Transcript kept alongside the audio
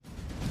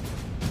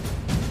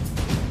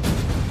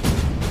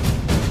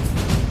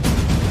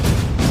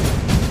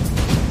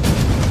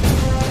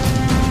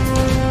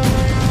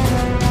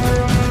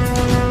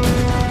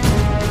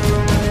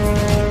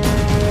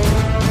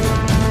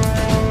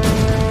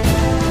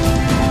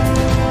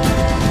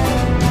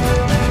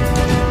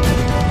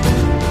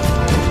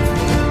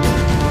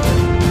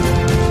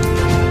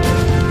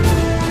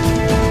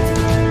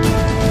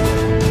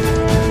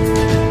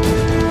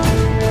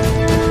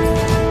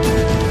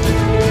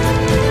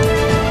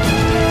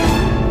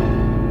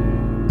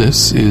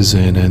This is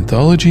an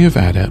anthology of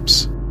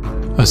adepts,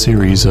 a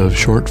series of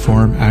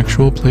short-form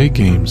actual play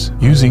games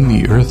using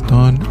the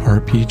Earthdawn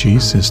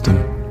RPG system.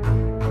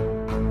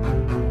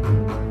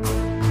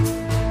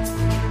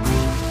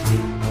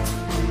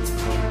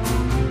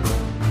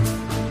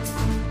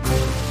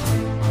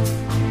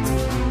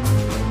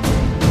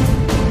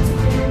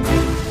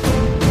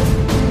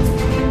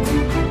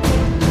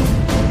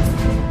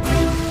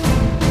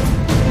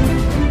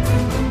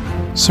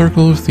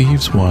 Circle of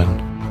Thieves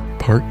 1,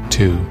 Part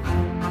 2,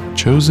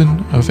 Chosen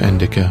of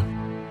Endica.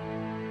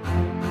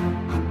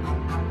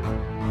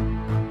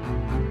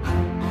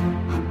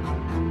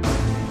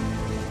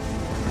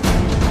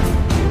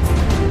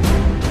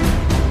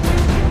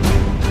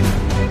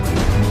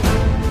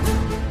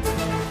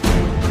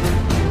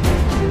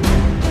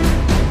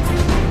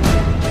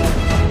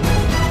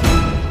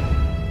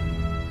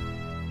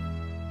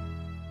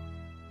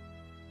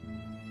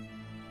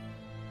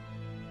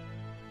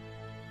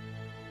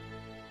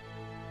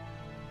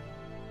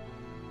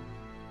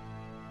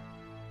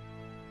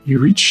 You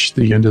reach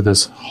the end of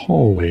this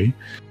hallway,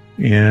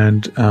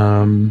 and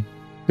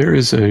there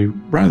is a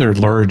rather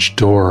large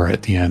door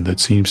at the end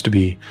that seems to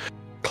be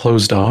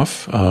closed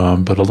off,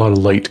 but a lot of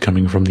light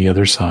coming from the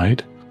other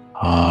side.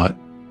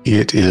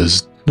 It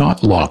is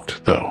not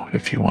locked, though,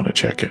 if you want to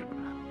check it.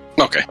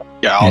 Okay.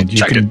 Yeah, I'll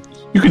check it.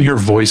 You can hear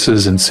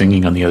voices and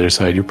singing on the other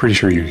side. You're pretty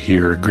sure you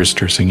hear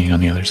Grister singing on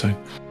the other side.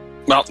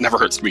 Well, never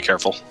hurts to be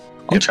careful.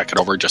 I'll check it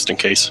over just in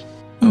case.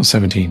 Oh,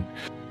 17.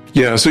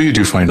 Yeah, so you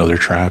do find another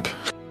trap.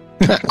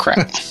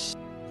 Crap.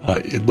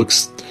 It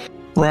looks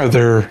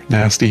rather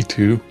nasty,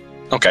 too.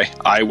 Okay,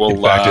 I will...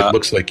 In fact, it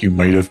looks like you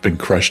might have been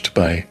crushed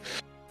by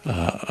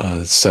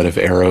a set of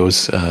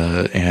arrows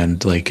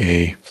and like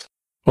a...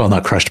 Well,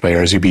 not crushed by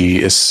arrows. You'd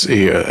be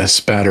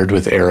spattered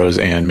with arrows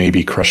and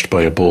maybe crushed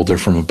by a boulder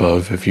from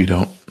above if you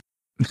don't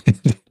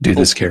do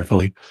this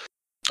carefully.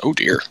 Oh,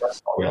 dear.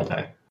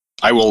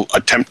 I will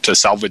attempt to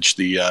salvage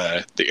the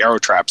arrow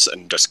traps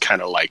and just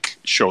kind of like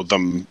show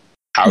them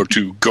how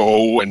to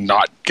go and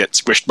not get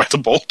squished by the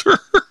boulder.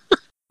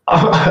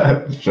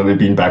 Surely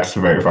beanbags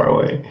are very far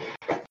away.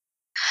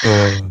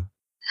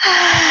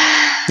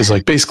 There's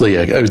like basically,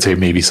 I would say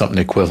maybe something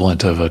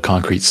equivalent of a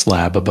concrete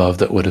slab above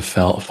that would have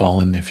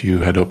fallen if you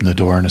had opened the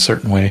door in a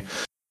certain way.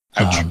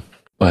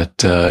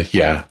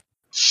 Yeah,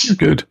 you're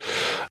good.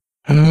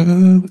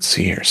 Let's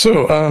see here.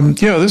 So,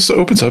 this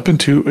opens up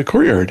into a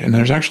courtyard, and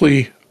there's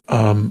actually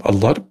a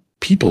lot of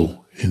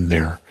people in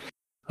there.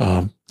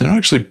 They're not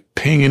actually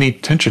paying any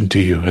attention to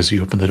you as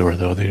you open the door,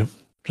 though. They don't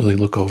really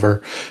look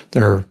over.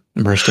 They're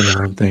immersed in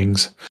their own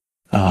things.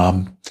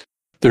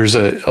 There's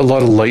a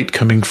lot of light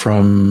coming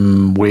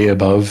from way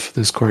above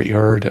this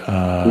courtyard,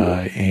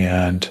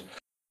 and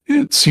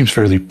it seems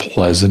fairly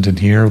pleasant in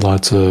here.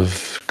 Lots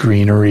of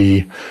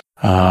greenery.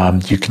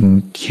 You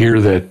can hear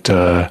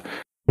that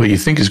what you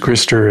think is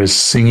Grister is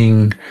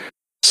singing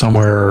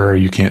somewhere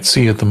you can't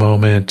see at the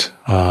moment.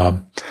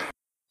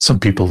 Some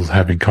people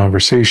having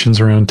conversations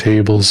around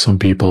tables, some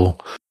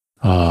people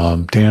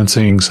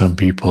dancing, some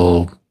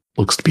people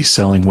looks to be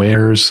selling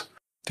wares,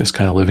 just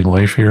kind of living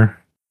life here.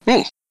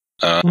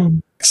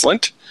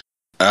 Excellent.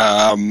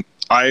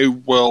 I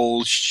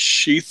will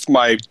sheath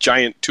my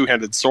giant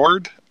two-handed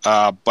sword,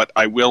 but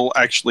I will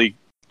actually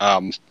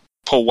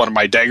pull one of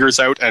my daggers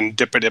out and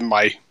dip it in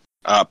my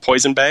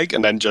poison bag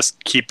and then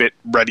just keep it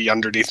ready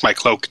underneath my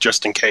cloak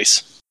just in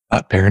case.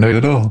 Not paranoid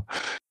at all.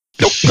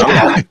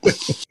 Nope.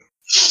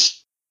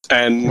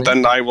 And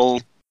then I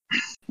will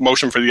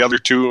motion for the other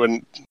two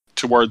and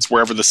towards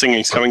wherever the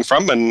singing's coming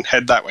from and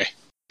head that way.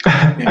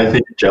 I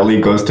think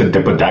Jelly goes to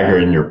dip a dagger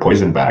in your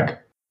poison bag.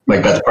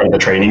 Like, that's part of the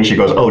training. She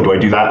goes, oh, do I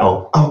do that?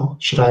 Oh,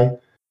 should I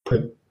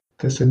put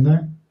this in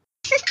there?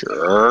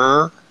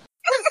 Sure.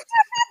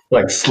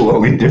 Like,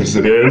 slowly dips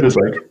it in. It's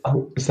like,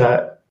 oh, is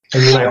that...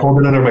 And then I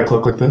hold it under my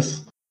cloak like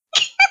this.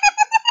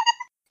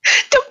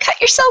 Don't cut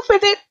yourself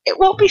with it. It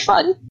won't be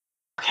fun.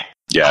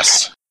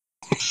 Yes.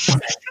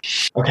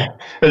 Okay.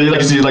 And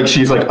you see,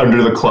 she's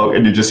under the cloak,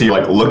 and you just see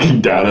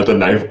looking down at the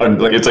knife, and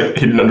it's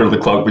hidden under the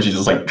cloak, but she's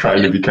just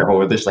trying to be careful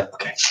with it. She's like,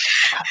 okay.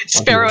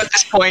 Sparrow at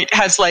this point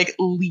has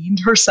leaned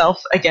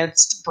herself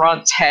against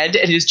Braun's head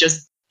and is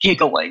just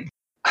giggling.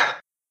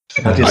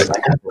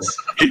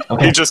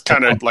 He just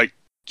kind of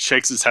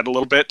shakes his head a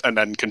little bit and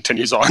then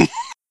continues on.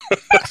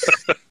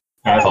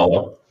 I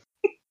follow.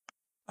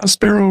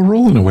 Sparrow,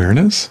 roll an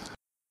awareness.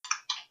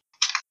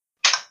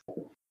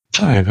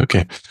 5,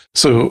 okay.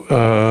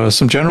 So,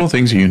 some general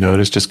things you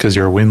notice just because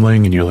you're a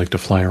windling and you like to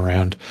fly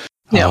around.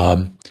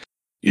 Yeah.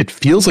 It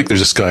feels like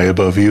there's a sky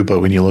above you, but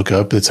when you look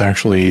up, it's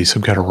actually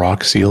some kind of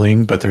rock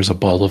ceiling, but there's a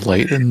ball of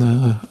light in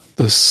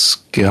the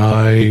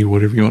sky,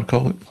 whatever you want to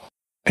call it.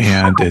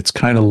 And it's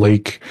kind of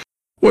like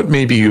what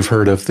maybe you've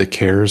heard of the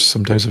Cares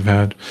sometimes have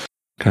had.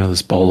 Kind of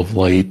this ball of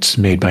light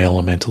made by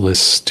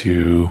elementalists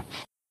to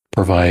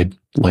provide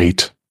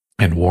light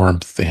and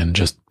warmth and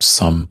just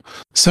some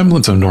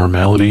semblance of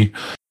normality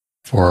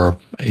for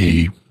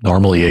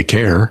normally a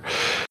Care.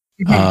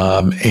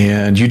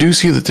 And you do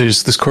see that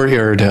there's this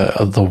courtyard.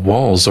 The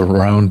walls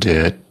around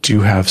it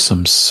do have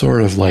some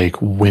sort of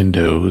like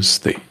windows.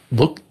 They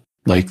look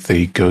like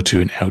they go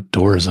to an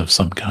outdoors of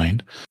some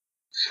kind,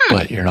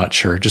 but you're not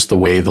sure. Just the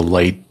way the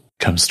light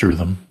comes through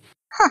them.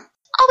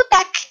 I'll be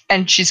back.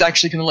 And she's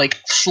actually going to like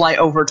fly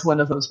over to one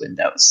of those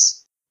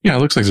windows. Yeah, it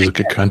looks like there's like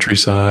a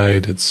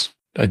countryside. It's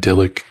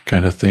idyllic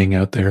kind of thing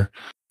out there.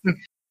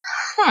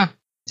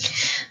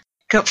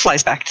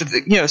 Flies back to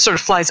the, sort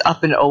of flies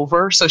up and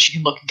over so she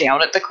can look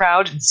down at the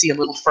crowd and see a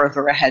little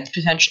further ahead,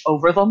 potential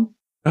over them.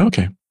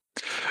 Okay.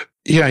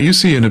 Yeah, you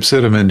see an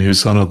Obsidian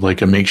who's on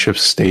like a makeshift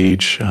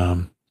stage,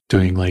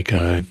 doing like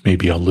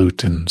maybe a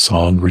lute and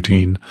song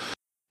routine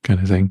kind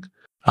of thing.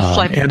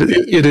 And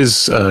it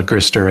is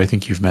Grister. I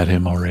think you've met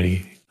him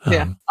already.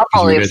 I'll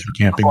probably have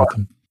camping with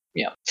him.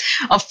 Yeah,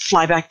 I'll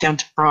fly back down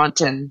to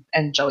Bront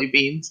and Jelly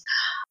Beans.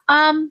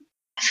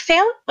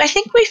 I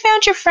think we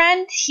found your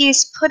friend.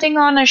 He's putting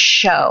on a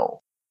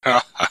show.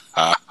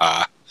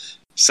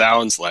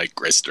 Sounds like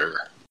Grister.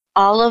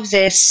 All of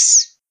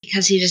this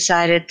because he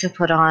decided to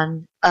put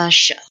on a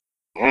show.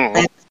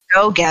 Let's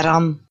go get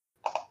him.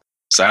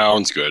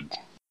 Sounds good.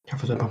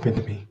 Careful, don't bump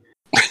into me.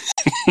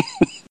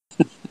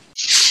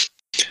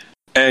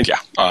 And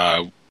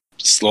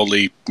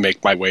slowly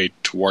make my way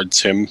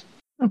towards him.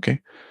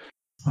 Okay.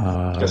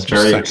 Just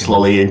very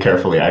slowly and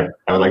carefully. I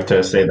would like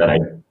to say that I...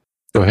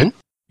 Go ahead.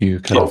 You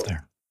cut off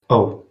there.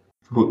 Oh,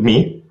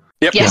 me?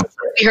 Yep. Yes,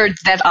 we heard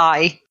that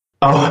I.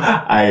 Oh,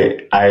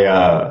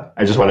 I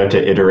just wanted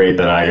to iterate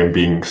that I am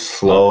being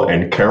slow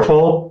and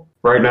careful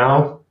right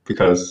now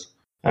because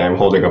I am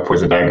holding a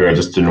poison dagger. I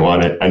just didn't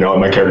want it. I know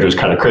my character is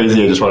kind of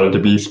crazy. I just wanted to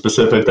be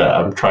specific that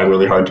I'm trying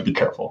really hard to be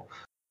careful.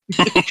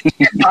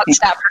 Not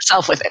stab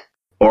herself with it.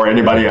 Or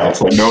anybody else.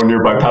 Like no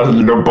nearby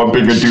passenger, no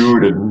bumping a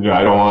dude, and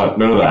I don't want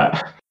none of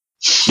that.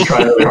 I'm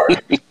trying really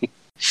hard.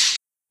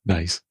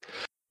 Nice.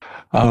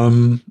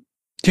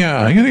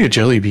 Yeah, I'm gonna get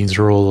Jelly Beans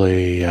roll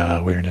a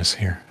awareness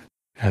here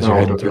as you're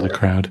heading through the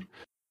crowd.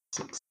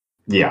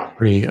 Yeah.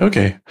 3.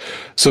 Okay.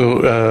 So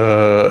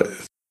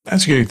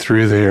as you're getting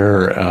through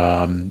there,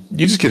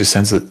 you just get a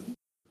sense that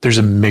there's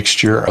a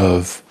mixture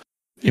of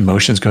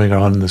emotions going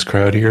on in this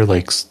crowd here.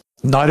 Like,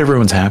 not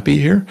everyone's happy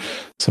here.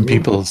 Some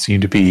people seem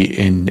to be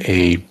in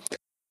a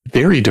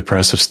very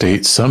depressive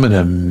state, some in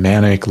a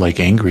manic, like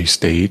angry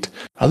state.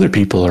 Other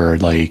people are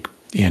like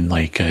in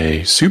like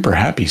a super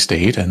happy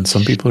state, and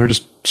some people are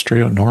just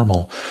straight out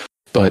normal.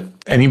 But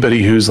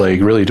anybody who's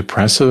like really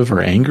depressive or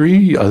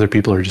angry, other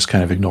people are just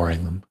kind of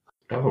ignoring them.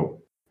 Oh.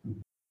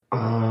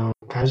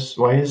 Guys,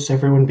 why is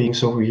everyone being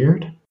so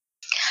weird?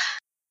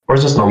 Or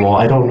is this normal?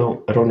 I don't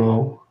know.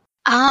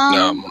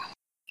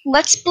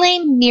 Let's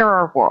blame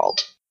Mirror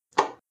World.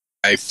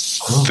 I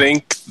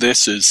think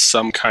this is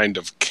some kind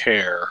of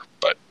care,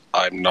 but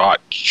I'm not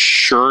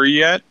sure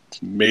yet.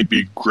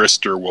 Maybe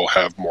Grister will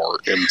have more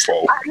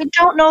info. I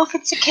don't know if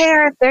it's a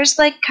care. There's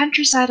like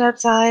countryside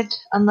outside,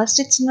 unless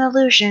it's an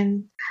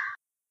illusion.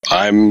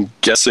 I'm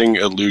guessing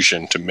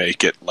illusion to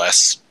make it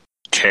less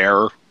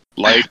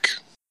care-like.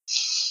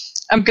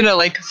 I'm gonna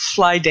like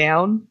fly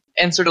down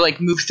and sort of like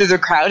move through the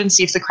crowd and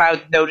see if the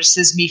crowd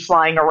notices me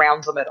flying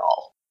around them at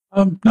all.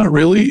 Not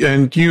really.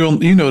 And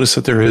you notice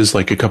that there is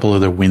like a couple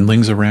other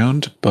windlings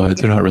around, but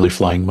they're not really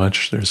flying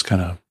much. They're just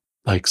kind of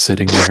like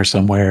sitting there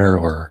somewhere,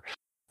 or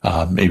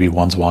maybe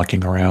one's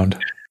walking around.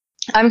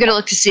 I'm going to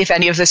look to see if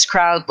any of this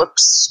crowd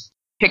looks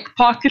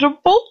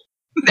pickpocketable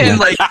and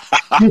like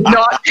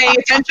not paying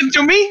attention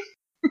to me.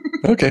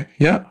 Okay.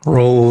 Yeah.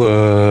 Roll.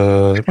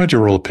 Why don't you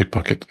roll a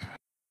pickpocket?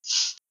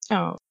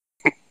 Oh.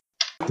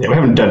 Yeah, we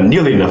haven't done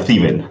nearly enough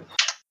thieving.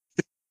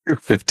 Your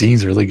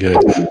 15's really good.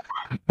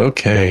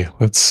 Okay,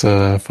 let's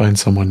find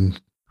someone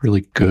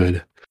really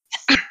good.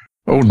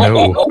 Oh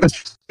no!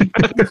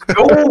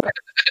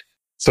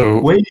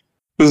 So Wait.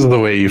 This is the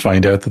way you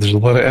find out that there's a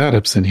lot of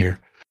adepts in here.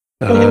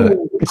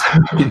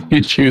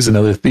 You choose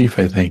another thief,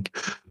 I think.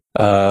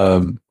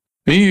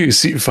 Maybe you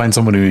find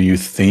someone who you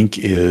think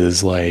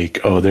is like,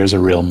 oh, there's a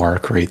real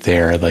mark right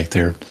there. Like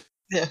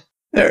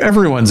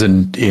everyone's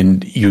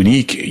in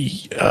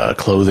unique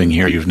clothing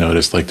here. You've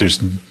noticed, like,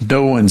 there's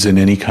no one's in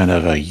any kind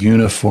of a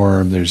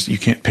uniform. You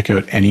can't pick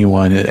out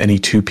any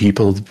two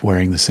people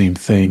wearing the same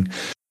thing.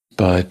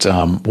 But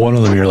one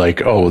of them, you're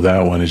like, oh,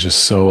 that one is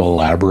just so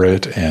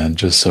elaborate and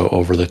just so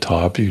over the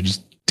top. You're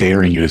just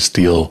daring you to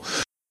steal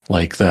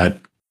like that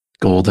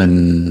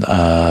golden,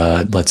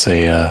 let's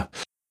say,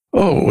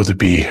 what would it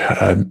be?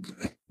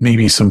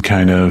 Maybe some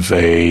kind of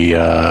a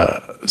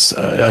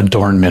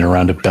adornment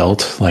around a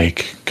belt,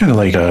 like kind of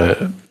like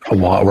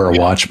where a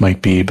watch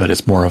might be, but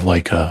it's more of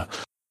like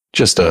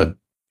just a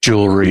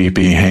jewelry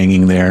being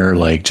hanging there,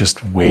 like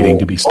just waiting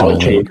to be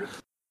stolen.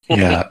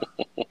 Yeah.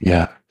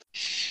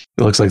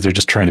 It looks like they're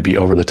just trying to be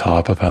over the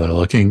top of how they're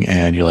looking,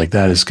 and you're like,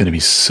 that is going to be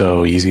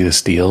so easy to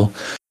steal.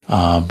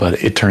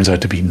 But it turns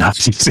out to be not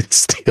easy to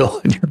steal,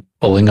 and you're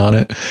pulling on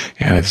it,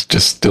 and it's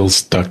just still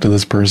stuck to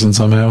this person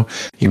somehow,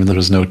 even though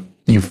there's no,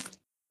 you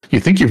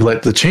think you've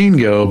let the chain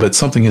go, but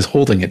something is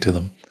holding it to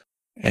them.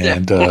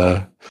 And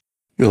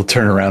he'll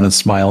turn around and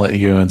smile at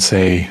you and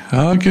say,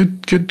 "Oh,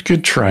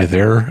 good try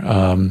there,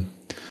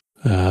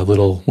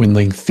 little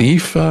windling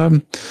thief.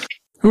 Who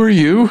are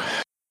you?"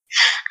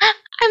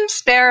 I'm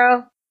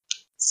Sparrow.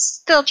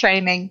 Still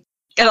training.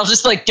 And I'll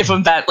just like give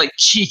him that like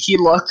cheeky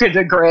look and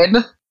a grin.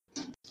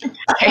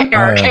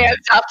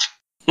 Hands up.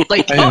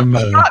 Like, I am,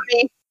 not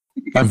me.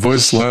 I'm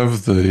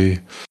Voislav, the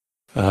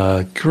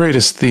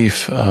greatest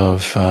thief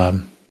of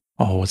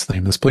what's the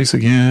name of this place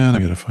again? I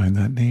gotta find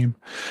that name.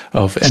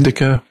 Of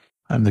Endica.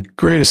 I'm the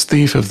greatest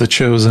thief of the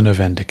chosen of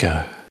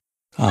Endica.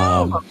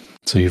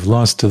 So you've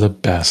lost to the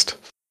best.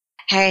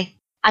 Hey,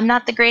 I'm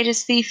not the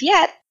greatest thief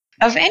yet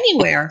of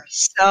anywhere,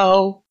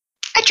 so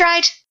I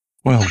tried.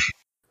 Well,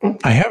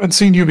 I haven't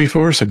seen you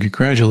before, so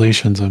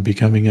congratulations on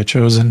becoming a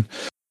chosen.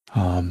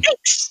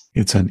 Thanks.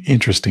 It's an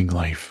interesting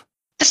life.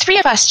 The three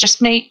of us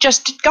just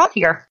got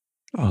here.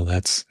 Oh,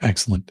 that's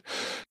excellent.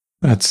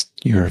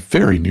 You're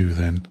very new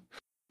then.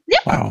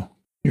 Yep. Wow.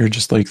 You're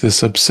just like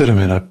this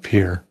obsidian up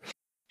here.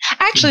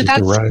 Actually, You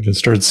just arrived and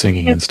started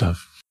singing and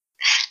stuff.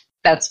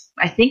 that's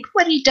I think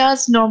what he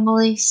does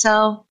normally.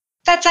 So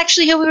that's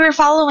actually who we were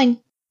following.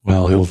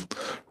 Well, he'll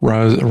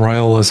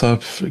rile us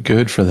up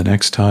good for the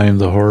next time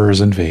the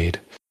horrors invade.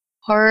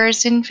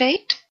 Horrors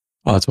invade?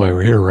 Well, that's why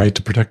we're here, right?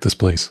 To protect this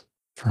place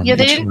from Yeah,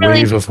 they each didn't really-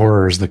 wave of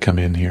horrors that come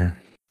in here.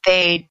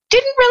 They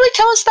didn't really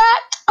tell us that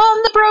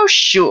on the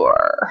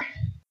brochure.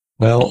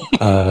 Well,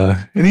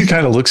 and he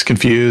kind of looks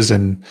confused,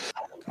 and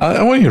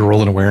I want you to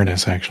roll an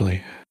awareness,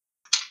 actually.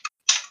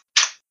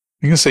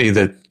 I'm going to say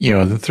that,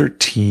 the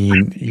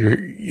 13, you're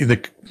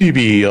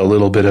maybe a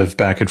little bit of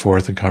back and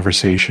forth in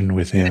conversation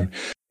with him.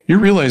 You're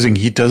realizing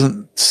he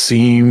doesn't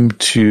seem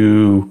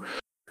to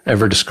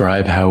ever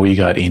describe how he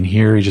got in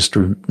here.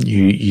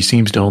 He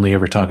seems to only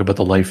ever talk about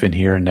the life in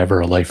here and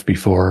never a life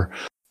before.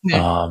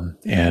 Yeah.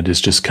 And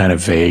is just kind of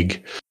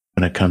vague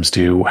when it comes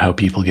to how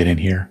people get in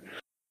here.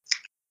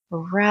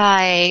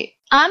 Right.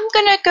 I'm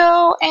gonna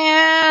go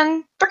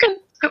and freaking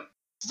go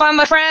find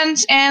my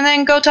friends and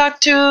then go talk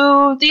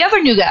to the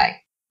other new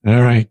guy.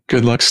 All right.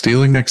 Good luck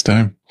stealing next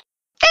time.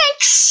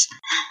 Thanks.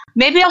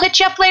 Maybe I'll hit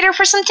you up later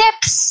for some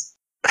tips.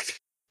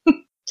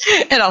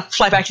 And I'll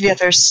fly back to the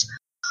others.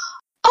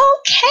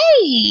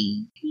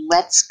 Okay,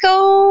 let's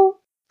go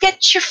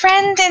get your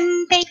friend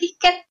and maybe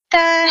get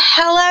the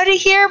hell out of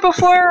here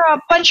before a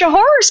bunch of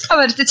horrors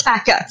come and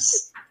attack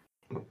us.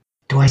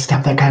 Do I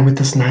stab that guy with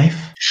this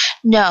knife?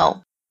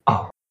 No.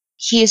 Oh.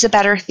 He is a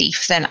better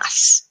thief than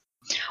us.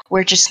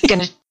 We're just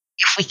gonna,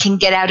 if we can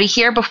get out of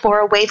here before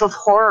a wave of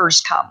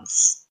horrors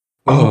comes.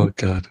 Oh,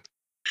 God.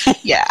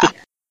 Yeah,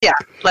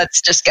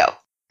 let's just go.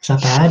 Is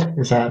that bad?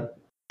 Is that...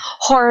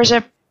 Horrors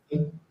are,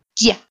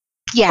 yeah,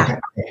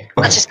 Okay.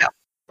 let's just go.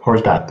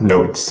 Horror's bad.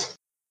 Notes.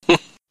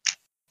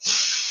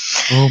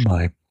 Oh,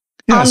 my.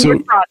 Yeah,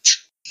 Onward, front.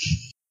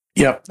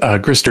 Yep.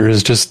 Grister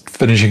is just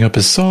finishing up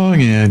his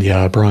song, and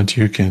Bront,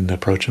 you can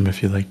approach him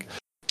if you like.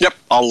 Yep,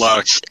 I'll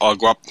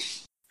go up.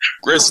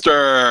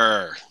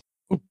 Grister!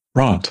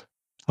 Bront,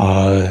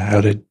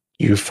 how did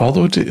you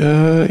follow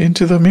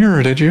into the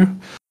mirror, did you?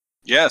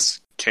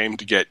 Yes, came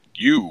to get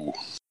you.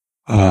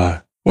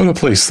 What a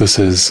place this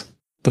is.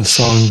 The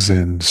songs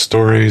and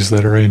stories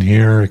that are in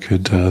here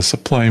could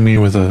supply me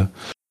with a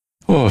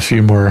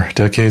few more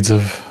decades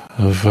of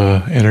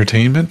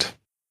entertainment.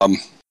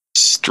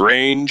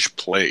 Strange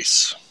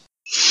place.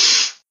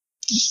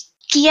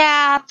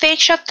 Yeah, they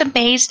shut the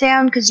maze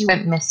down because you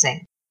went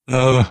missing.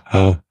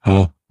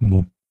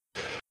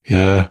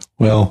 Yeah,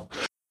 well,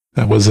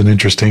 that was an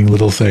interesting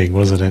little thing,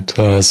 wasn't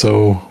it?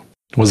 So,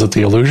 was it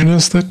the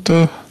illusionist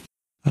that,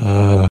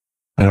 I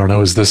don't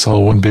know, is this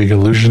all one big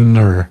illusion,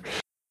 or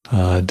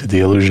did the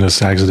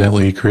illusionist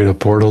accidentally create a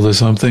portal to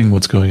something?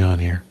 What's going on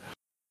here?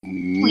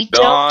 We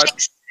Not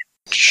don't.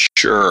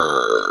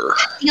 sure.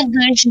 The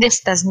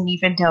illusionist doesn't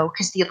even know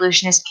because the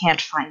illusionist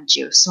can't find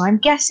you. So I'm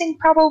guessing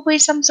probably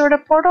some sort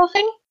of portal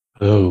thing.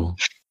 Oh,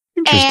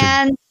 interesting.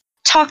 And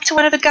talk to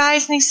one of the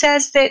guys, and he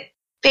says that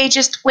they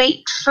just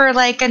wait for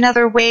like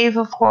another wave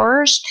of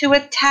horrors to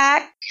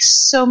attack.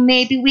 So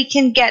maybe we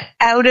can get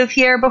out of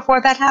here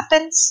before that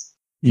happens.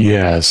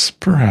 Yes,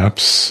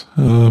 perhaps.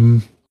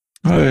 I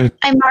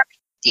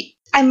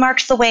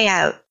marked the way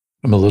out.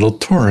 I'm a little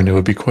torn. It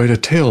would be quite a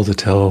tale to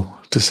tell,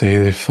 to say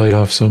they fight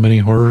off so many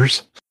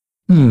horrors.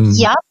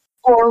 Yep.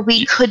 Or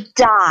we could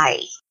die.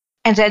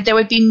 And then there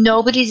would be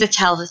nobody to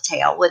tell the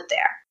tale, would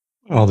there?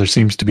 Well, there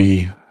seems to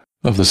be,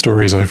 of the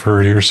stories I've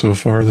heard here so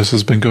far, this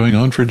has been going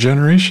on for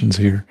generations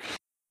here.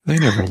 They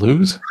never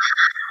lose.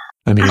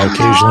 I mean,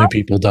 occasionally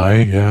people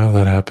die. Yeah,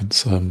 that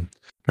happens.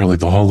 Apparently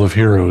the Hall of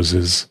Heroes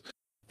has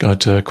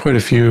got quite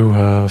a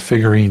few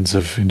figurines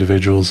of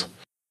individuals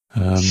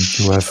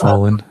who have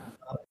fallen.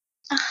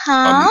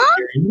 Huh?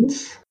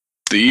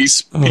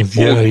 These Oh,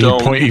 people yeah,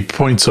 don't. he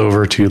points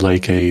over to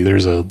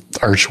there's a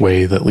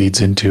archway that leads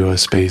into a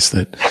space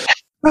that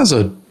has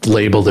a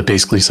label that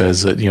basically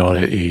says that,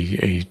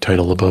 a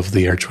title above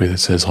the archway that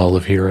says Hall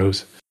of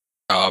Heroes.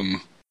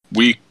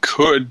 We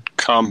could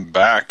come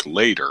back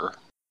later.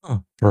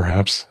 Oh,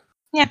 perhaps.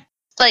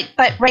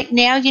 But right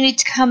now you need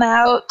to come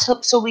out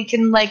so we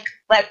can let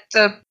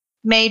the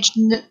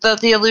the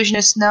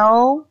illusionists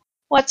know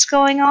what's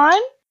going on?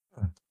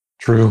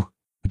 True.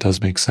 It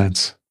does make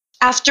sense.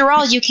 After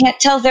all, you can't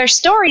tell their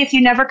story if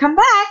you never come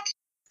back.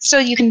 So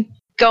you can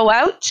go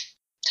out,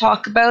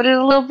 talk about it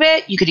a little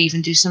bit. You could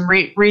even do some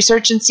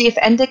research and see if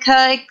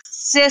Endika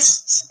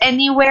exists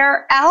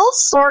anywhere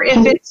else, or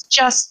if it's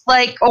just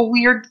like a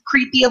weird,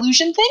 creepy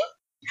illusion thing.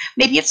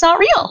 Maybe it's not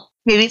real.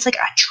 Maybe it's like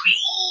a dream.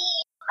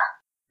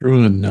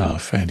 True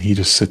enough. And he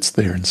just sits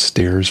there and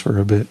stares for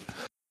a bit.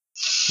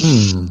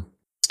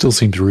 Still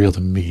seems real to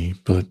me,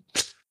 but...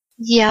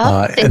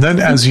 Yeah. And then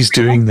as he's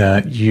doing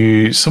that,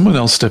 someone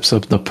else steps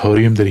up the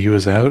podium that he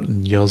was out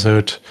and yells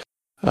out,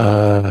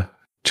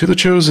 to the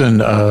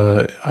Chosen,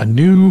 a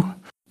new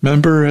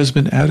member has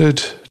been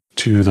added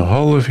to the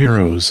Hall of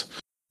Heroes.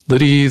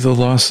 Liddy, the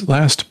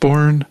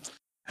lastborn,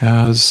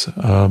 has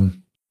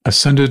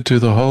ascended to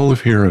the Hall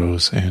of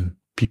Heroes, and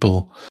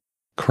people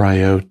cry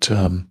out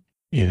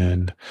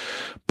in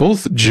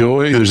both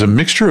joy. There's a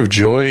mixture of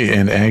joy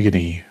and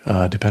agony,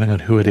 depending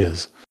on who it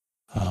is.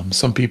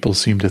 Some people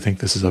seem to think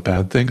this is a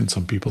bad thing, and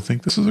some people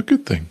think this is a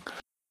good thing.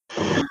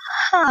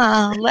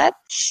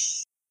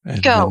 Let's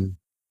go.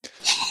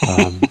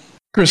 Then,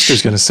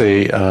 Krista's going to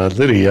say,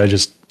 Liddy, I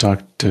just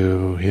talked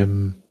to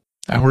him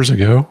hours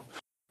ago.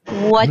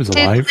 What he was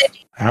did alive.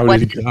 How what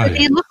did he die? did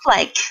he look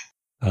like?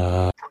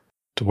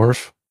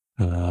 Dwarf.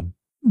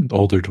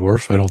 Older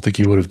dwarf. I don't think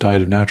he would have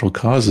died of natural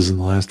causes in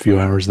the last few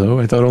hours, though.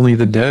 I thought only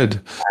the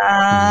dead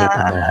ended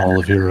up in the Hall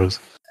of Heroes.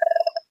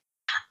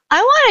 I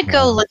want to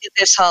go look at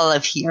this Hall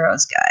of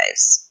Heroes,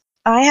 guys.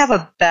 I have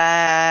a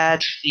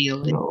bad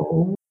feeling.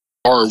 No.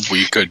 Or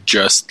we could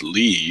just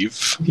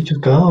leave. We could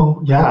just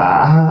go.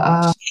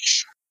 Yeah.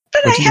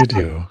 But What do you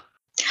do?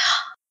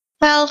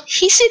 Well,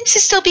 he seems to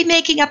still be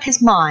making up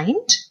his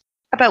mind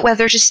about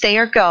whether to stay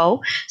or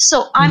go.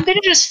 So I'm going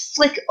to just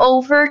flick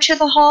over to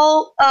the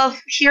Hall of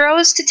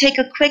Heroes to take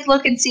a quick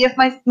look and see if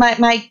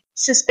my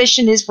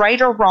suspicion is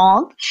right or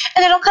wrong.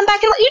 And then I'll come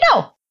back and let you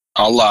know.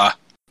 I'll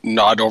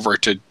nod over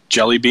to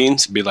Jelly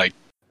Beans and be like,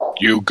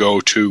 you go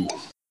too.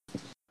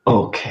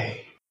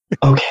 Okay.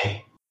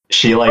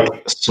 She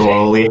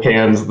slowly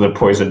hands the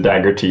poison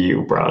dagger to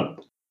you, Bron.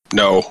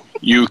 No,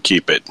 you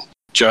keep it,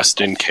 just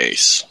in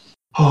case.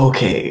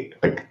 Okay.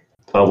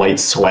 A light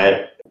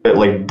sweat.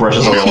 It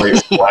brushes on a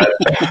light sweat.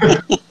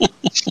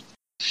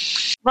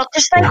 Well,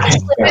 just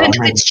slip it into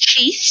its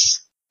sheath.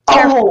 Oh,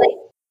 Carefully.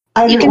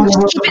 I You didn't can want to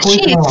just rip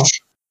keep the it poison off.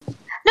 sheathed.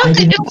 No,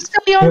 it will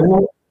still be It on.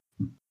 won't-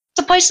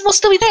 The poison will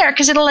still be there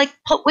because it'll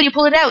when you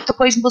pull it out, the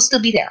poison will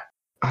still be there.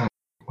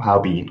 Wow,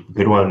 Bean.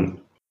 Good one.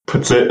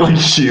 Puts it,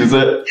 sheaves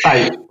it.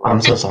 I'm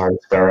so sorry,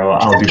 Sparrow.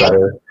 I'll do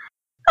better.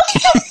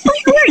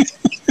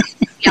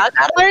 Yeah, I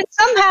gotta learn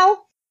somehow.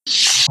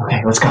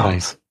 Okay, let's go.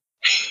 Nice.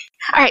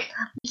 All right,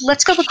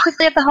 let's go look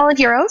quickly at the Hall of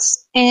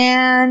Heroes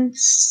and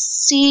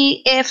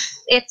see if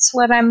it's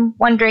what I'm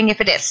wondering if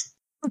it is.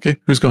 Okay,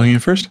 who's going in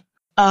first?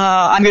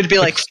 I'm going to be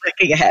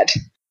flicking ahead.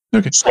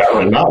 Okay.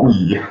 Sparrow, not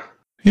me.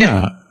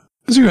 Yeah.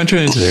 As you enter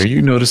into there,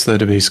 you notice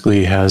that it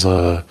basically has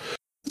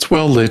it's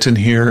well lit in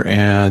here,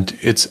 and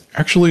it's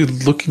actually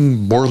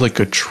looking more like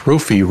a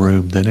trophy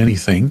room than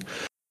anything.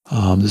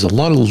 There's a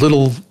lot of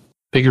little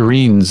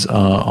figurines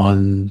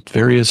on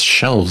various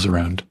shelves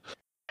around.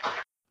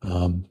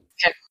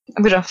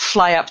 I'm going to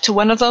fly up to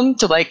one of them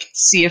to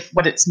see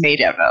what it's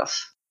made out of.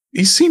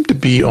 These seem to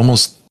be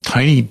almost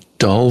tiny,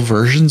 dull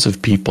versions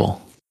of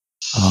people.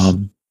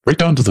 Right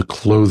down to the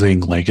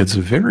clothing, it's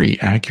very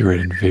accurate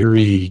and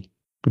very,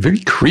 very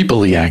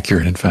creepily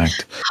accurate, in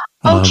fact.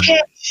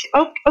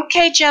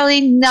 Okay,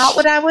 Jelly, not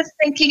what I was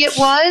thinking it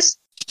was.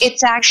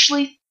 It's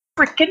actually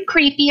freaking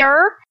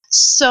creepier,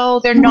 so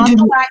they're not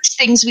the wax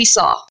things we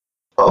saw.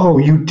 Oh,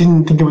 you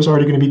didn't think it was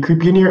already going to be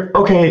creepy in here?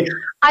 Okay.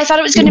 I thought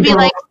it was going to be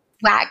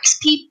wax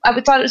people. I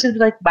thought it was going to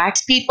be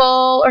wax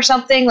people or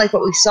something, like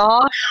what we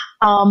saw.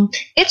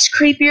 It's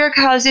creepier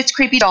because it's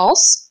creepy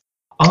dolls.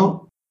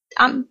 Oh.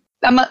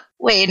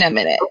 Wait a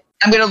minute.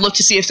 I'm going to look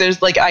to see if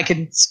there's I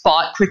can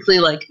spot quickly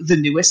the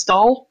newest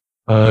doll.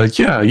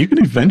 Yeah, you can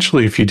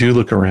eventually, if you do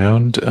look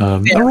around,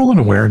 I'll roll an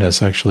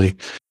awareness, actually.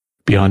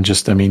 Beyond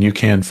just, you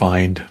can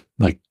find,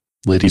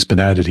 Liddy's been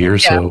added here,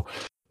 so it'll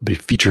be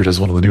featured as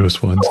one of the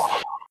newest ones.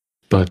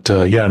 But,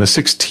 in a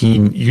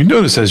 16, you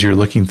notice as you're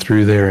looking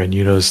through there, and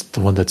you notice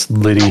the one that's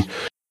Liddy,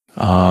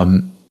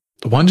 the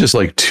one just,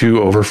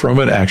 2 over from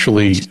it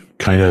actually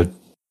kind of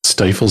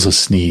stifles a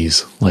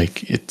sneeze.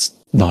 It's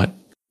not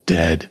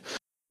dead.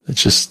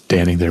 It's just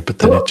standing there, but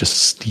then it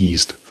just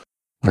sneezed.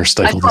 Or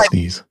stifled a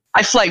sneeze.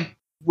 I fly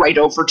right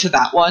over to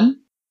that one.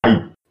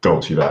 I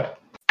don't see that.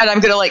 And I'm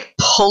going to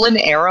pull an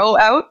arrow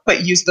out,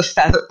 but use the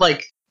feather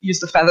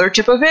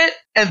tip of it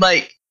and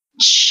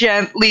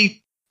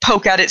gently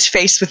poke at its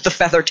face with the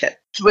feather tip,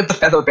 with the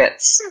feather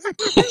bits.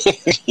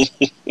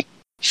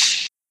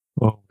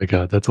 Oh my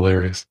god, that's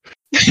hilarious.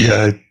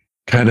 Yeah, it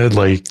kind of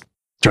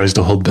tries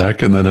to hold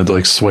back, and then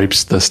it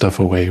swipes the stuff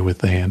away with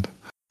the hand.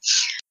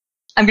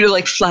 I'm going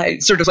to fly,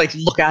 sort of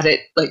look at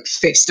it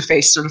face to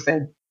face sort of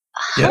thing.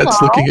 Yeah, Hello.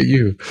 it's looking at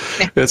you.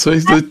 Yeah, so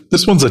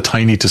this one's a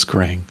tiny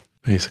Tiskrang,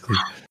 basically.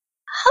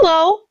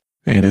 Hello.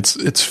 And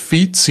its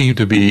feet seem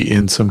to be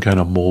in some kind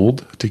of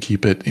mold to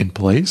keep it in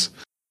place.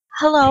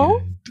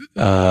 Hello?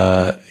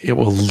 And, it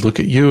will look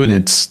at you, and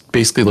it's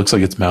basically looks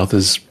like its mouth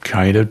is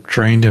kind of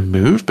trying to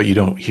move, but you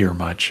don't hear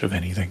much of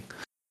anything.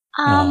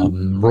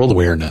 Roll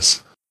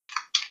awareness.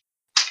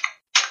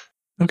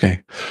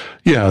 Okay,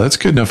 yeah, that's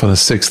good enough on the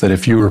 6 that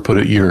if you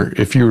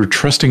were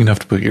trusting enough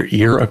to put your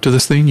ear up to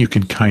this thing, you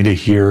can kind of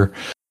hear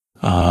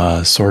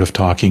sort of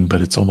talking,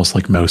 but it's almost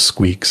like mouse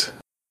squeaks.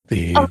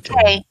 The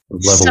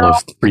level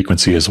of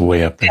frequency is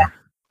way up there. Yeah.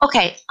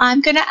 Okay,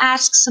 I'm going to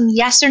ask some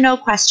yes or no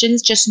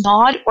questions. Just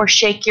nod or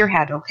shake your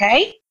head,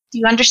 okay? Do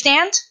you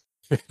understand?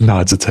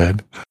 Nods its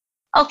head.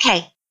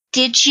 Okay,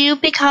 did you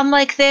become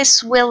like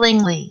this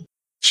willingly?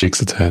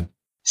 Shakes its head.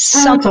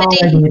 That's all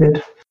I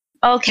needed.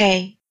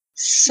 Okay,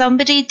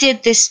 somebody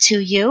did this to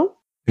you?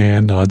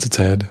 And nods its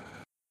head.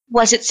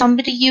 Was it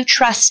somebody you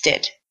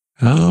trusted?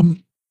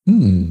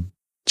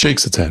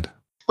 Shakes its head.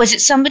 Was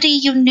it somebody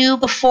you knew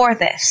before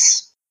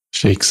this?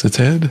 Shakes its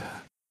head.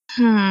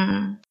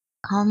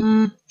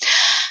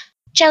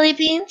 Jelly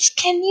Beans,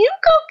 can you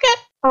go get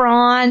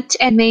Bront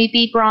and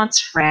maybe Bront's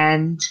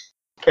friend?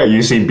 Yeah,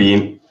 you see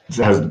Bean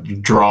has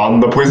drawn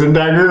the poison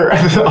dagger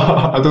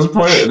at this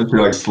point, and she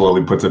like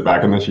slowly puts it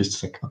back, and then she's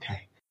just like,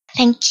 okay.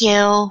 Thank you.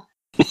 I'll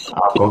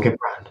go get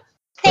Bront.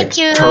 Thank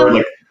you.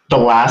 The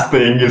last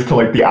thing is to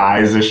like the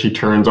eyes as she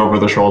turns over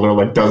the shoulder,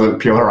 like doesn't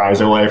peel her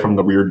eyes away from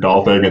the weird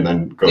doll thing, and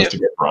then goes to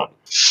get Bront.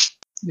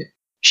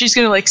 She's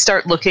gonna like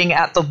start looking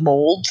at the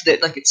mold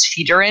that like its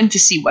feet are in to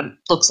see what it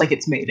looks like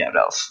it's made out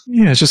of.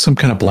 Yeah, it's just some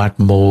kind of black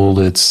mold.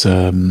 It's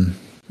I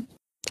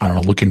don't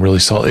know, looking really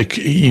solid.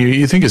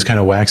 You think it's kind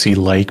of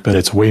waxy-like, but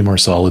it's way more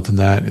solid than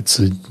that. It's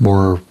a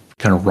more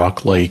kind of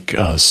rock-like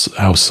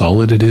how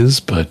solid it is,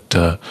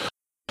 but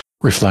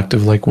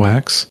reflective like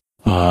wax.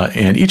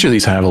 And each of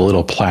these have a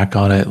little plaque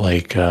on it,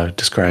 like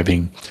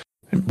describing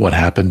what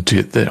happened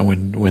to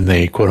when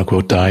they quote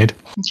unquote died.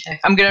 Okay,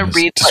 I'm gonna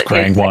read.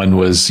 Scrang one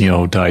was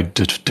died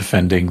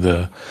defending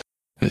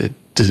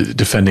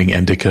defending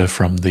Endika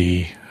from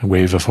the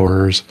wave of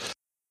horrors,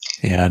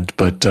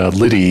 but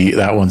Liddy,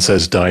 that one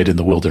says died in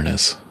the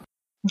wilderness.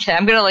 Okay,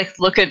 I'm gonna like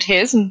look at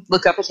his and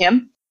look up at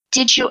him.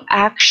 Did you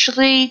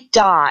actually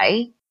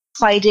die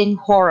fighting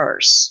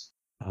horrors?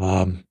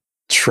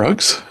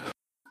 Shrugs.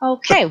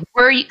 Okay,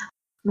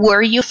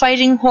 were you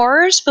fighting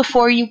horrors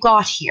before you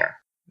got here?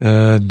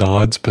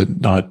 Nods,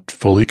 but not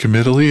fully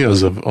committally,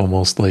 as of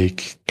almost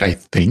like, I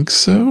think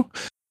so.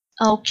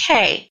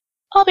 Okay,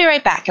 I'll be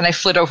right back. And I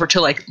flit over to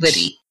like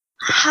Liddy.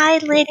 Hi,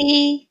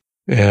 Liddy.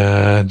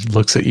 And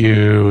looks at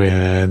you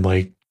and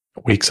like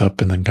wakes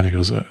up and then kind of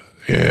goes,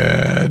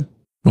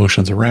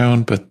 motions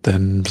around, but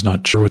then is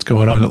not sure what's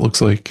going on. It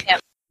looks like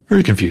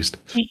very confused.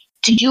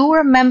 Do you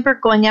remember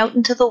going out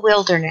into the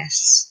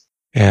wilderness?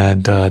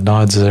 And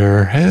nods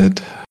her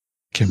head.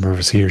 Can't remember if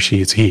it's he or she.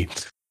 It's he.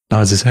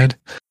 Nods his head.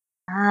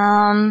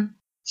 And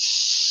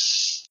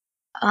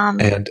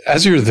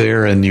as you're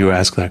there and you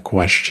ask that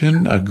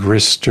question, a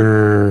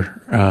Grister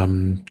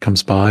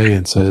comes by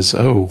and says,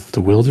 "Oh,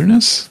 the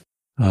wilderness?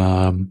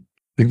 I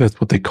think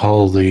that's what they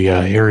call the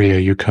area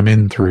you come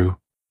in through,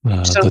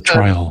 the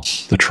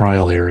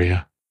trial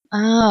area."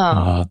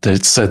 Oh.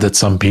 It said that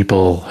some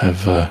people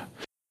have,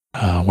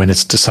 when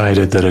it's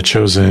decided that a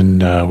chosen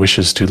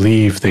wishes to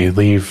leave, they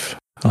leave.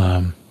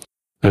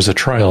 There's a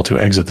trial to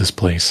exit this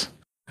place.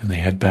 And they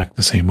head back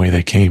the same way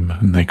they came,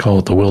 and they call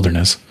it the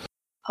wilderness.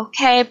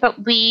 Okay,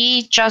 but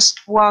we just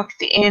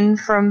walked in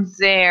from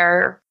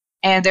there,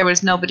 and there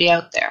was nobody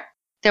out there.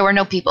 There were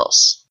no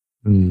peoples.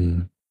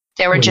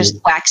 There were just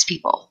wax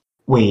people.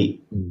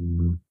 Wait.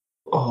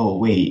 Oh,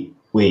 wait.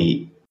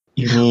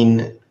 You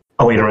mean...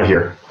 Oh, wait, I'm right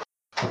here.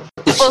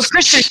 Well, if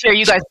Christian's here,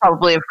 you guys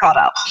probably have caught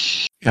up.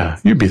 Yeah,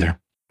 you'd be there.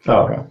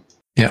 Oh, okay.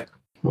 Yeah.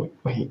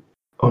 Wait.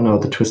 Oh, no,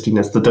 the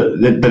twistiness.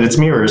 But it's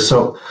mirrors,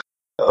 so...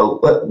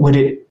 would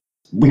it...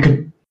 We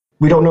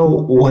don't know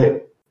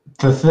what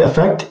the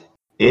effect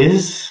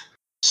is.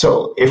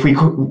 So if we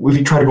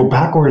try to go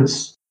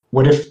backwards,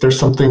 what if there's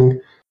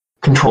something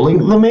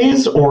controlling the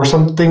maze, or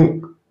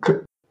something?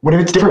 What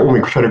if it's different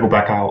when we try to go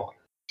back out?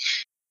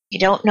 You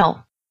don't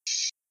know.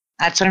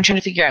 That's what I'm trying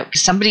to figure out.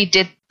 Because somebody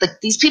did.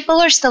 Like, these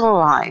people are still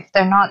alive.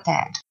 They're not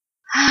dead.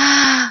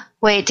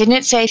 Wait, didn't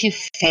it say if you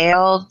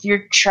failed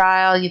your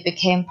trial, you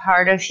became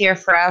part of here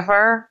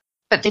forever?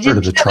 But they didn't.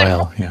 Part of the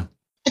trial, yeah.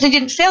 But they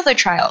didn't fail their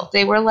trial.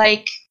 They were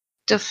like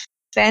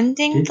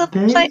defending the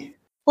place.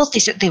 Well, they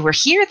said they were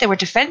here. They were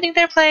defending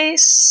their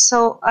place.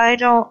 So I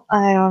don't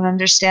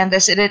understand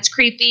this, and it's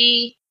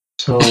creepy.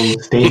 So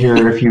stay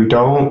here if you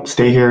don't.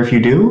 Stay here if you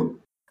do.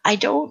 I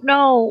don't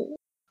know.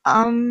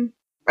 I'm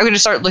going to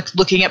start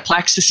looking at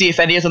plaques to see if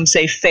any of them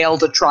say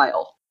failed a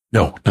trial.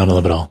 No, none of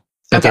them at all.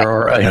 But Okay. there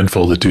are a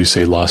handful that do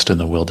say lost in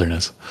the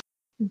wilderness.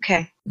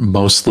 Okay.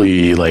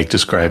 Mostly like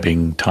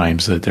describing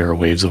times that there are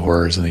waves of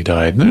horrors and they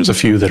died. And there's a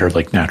few that are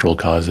like natural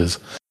causes.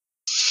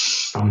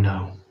 Oh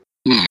no.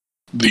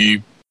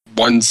 The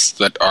ones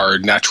that are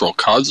natural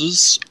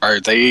causes, are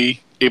they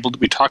able to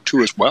be talked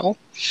to as well?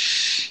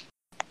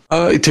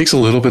 It takes a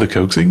little bit of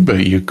coaxing,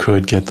 but you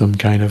could get them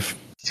kind of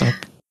up.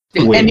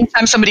 Wait.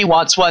 Anytime somebody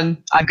wants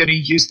one, I'm going to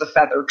use the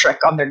feather trick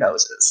on their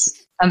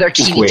noses. On their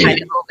teeny Wait.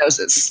 tiny little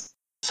noses.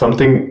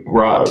 Something,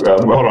 Rob.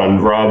 Hold on,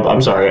 Rob.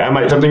 I'm sorry.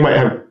 Something might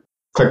have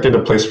clicked into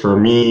place for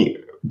me,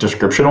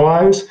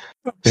 description-wise.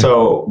 Okay.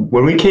 So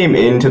when we came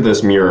into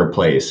this mirror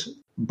place,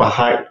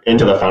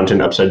 into the fountain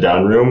upside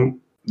down room,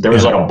 there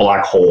was Yeah. like a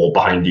black hole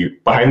behind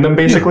them,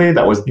 basically.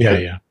 That was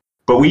Yeah.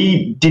 But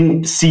we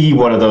didn't see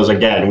one of those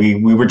again.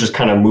 We were just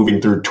kind of moving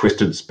through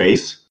twisted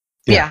space.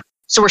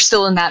 So we're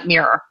still in that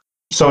mirror.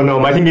 So no,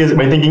 my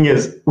thinking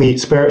is, wait,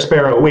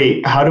 Sparrow,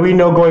 wait, how do we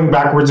know going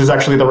backwards is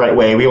actually the right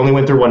way? We only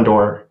went through one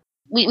door.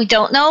 We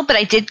don't know, but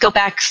I did go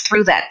back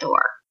through that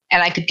door,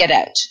 and I could get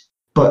out.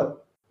 But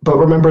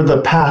remember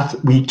the path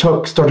we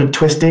took started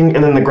twisting,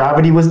 and then the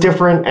gravity was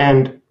different,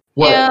 and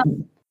what?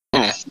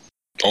 Yeah.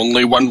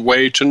 Only one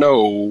way to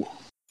know.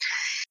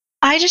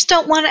 I just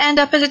don't want to end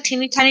up as a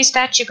teeny tiny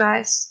statue,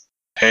 guys.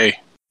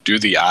 Hey, do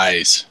the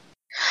eyes.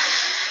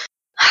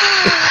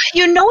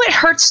 You know it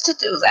hurts to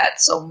do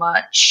that so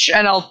much.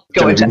 And I'll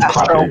go into Everything's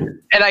astral. clapping.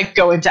 And I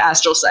go into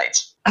astral sight.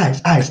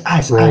 Eyes.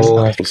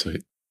 Roll astral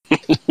sight.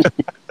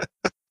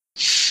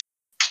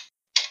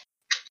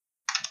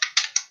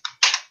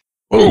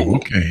 Oh,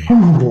 okay.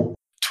 Ooh.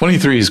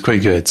 23 is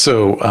quite good.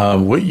 So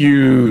what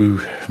you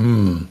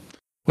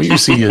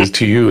see as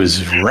to you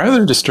is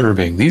rather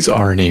disturbing. These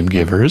are name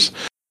givers.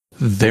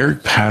 Their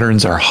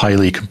patterns are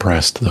highly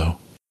compressed, though.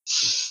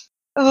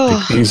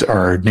 Like, these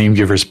are name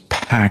givers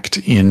packed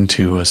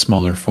into a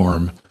smaller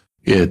form.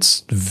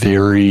 It's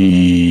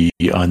very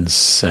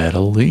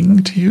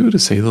unsettling to you, to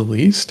say the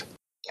least.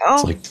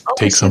 It's like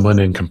take someone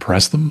and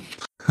compress them.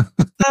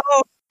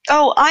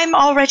 I'm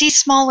already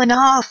small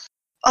enough.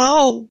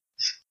 Oh,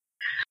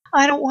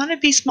 I don't want to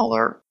be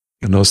smaller.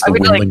 You notice the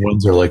windling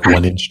ones are like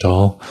 1 inch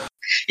tall.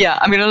 Yeah,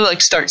 I'm going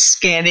to start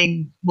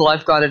scanning while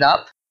I've got it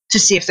up to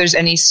see if there's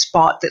any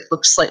spot that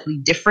looks slightly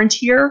different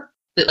here.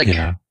 That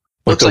Yeah.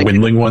 Like the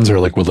windling ones are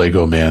like with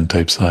Lego Man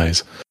type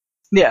size.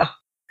 Yeah.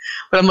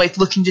 But I'm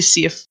looking to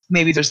see if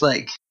maybe there's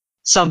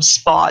some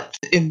spot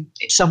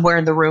somewhere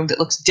in the room that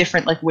looks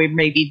different, like where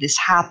maybe this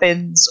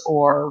happens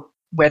or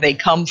where they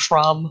come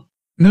from.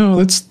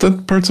 No,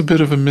 that part's a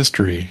bit of a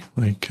mystery.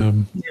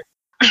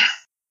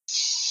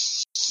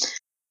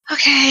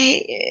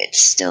 Okay, It's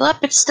still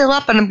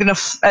up, and I'm gonna,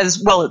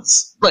 as well,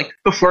 it's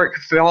before it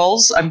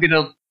falls, I'm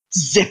gonna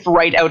zip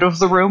right out of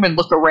the room and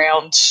look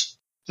around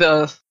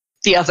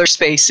the other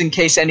space in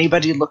case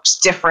anybody looks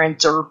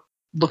different or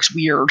looks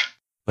weird.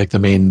 Like the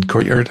main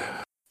courtyard?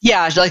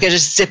 Yeah, I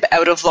just zip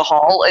out of the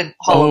hall and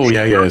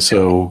Yeah.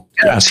 So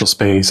astral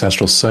space,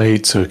 astral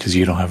sight. So because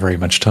you don't have very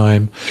much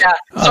time. Yeah.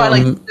 So I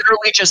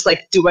literally just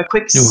do a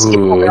quick skip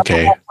around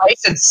the whole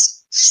place and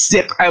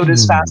zip out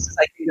as fast as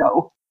I can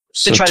go.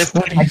 So try to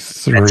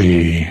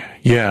 23.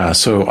 Yeah.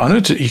 So on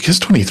it, because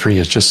 23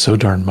 is just so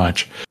darn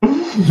much.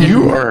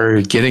 You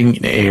are getting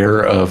an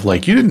air of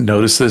you didn't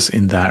notice this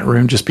in that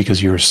room just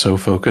because you were so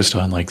focused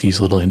on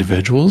these little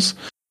individuals,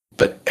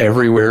 but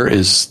everywhere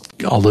is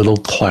a little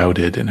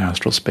clouded in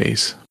astral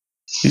space.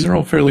 These are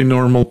all fairly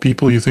normal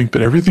people, you think,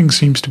 but everything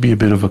seems to be a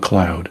bit of a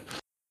cloud,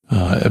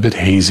 a bit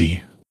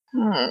hazy.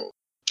 Oh,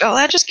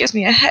 that just gives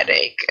me a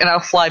headache. And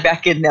I'll fly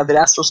back in now that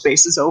astral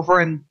space is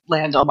over and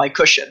land on my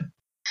cushion.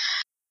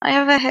 I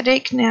have a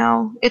headache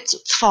now. It's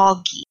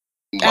foggy.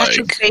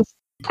 Astral Like space.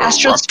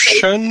 Astral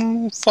space.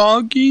 corruption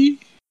foggy?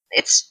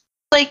 It's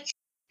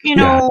you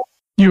know,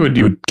 You would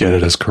get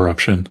it as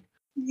corruption.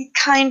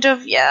 kind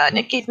of, yeah, and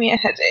it gave me a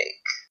headache.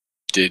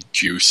 Did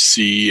you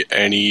see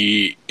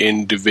any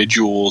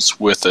individuals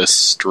with a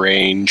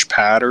strange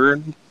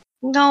pattern?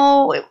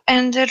 No, it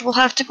ended. We'll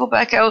have to go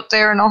back out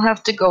there, and I'll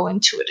have to go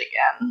into it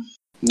again.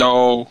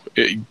 No,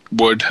 it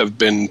would have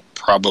been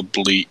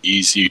probably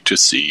easy to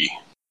see.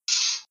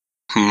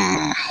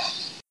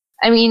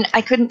 I mean,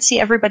 I couldn't see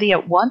everybody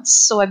at once,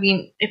 so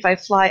if I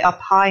fly up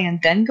high and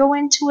then go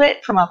into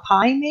it from up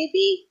high,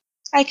 maybe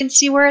I can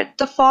see where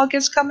the fog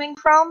is coming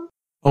from.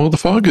 Oh, the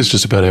fog is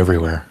just about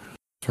everywhere,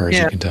 as far as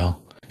you can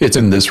tell. It's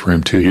in this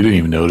room, too. You didn't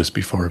even notice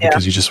before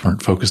because you just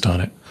weren't focused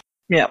on it.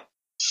 Yeah.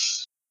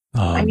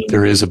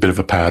 There is a bit of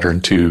a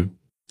pattern to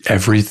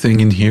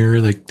everything in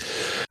here.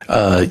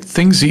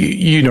 Things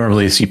you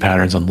normally see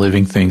patterns on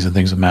living things and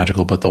things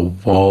magical, but the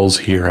walls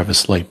here have a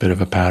slight bit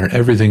of a pattern.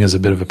 Everything has a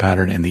bit of a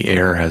pattern, and the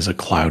air has a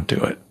cloud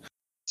to it.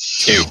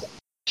 Ew.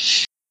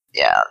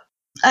 Yeah,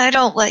 I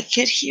don't like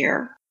it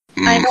here.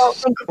 I don't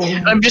think.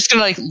 I'm just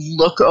going to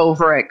look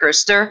over at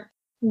Grister.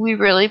 We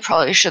really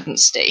probably shouldn't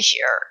stay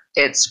here.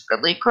 It's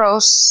really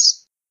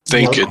gross.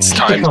 Think it's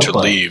time to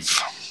leave.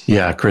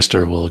 Yeah,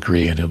 Krister will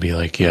agree, and he'll be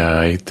like, yeah,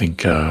 I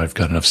think I've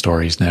got enough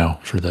stories now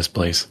for this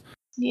place.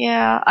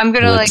 Yeah, I'm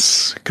going to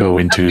Let's go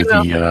into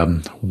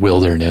the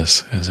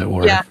wilderness, as it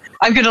were. Yeah,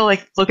 I'm going to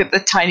look at the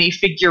tiny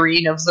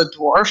figurine of the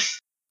dwarf.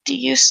 Do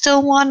you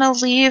still want to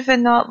leave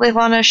and not live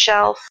on a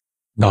shelf?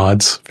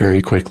 Nods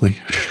very quickly.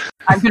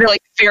 I'm going to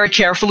very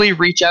carefully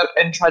reach out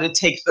and try to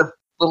take the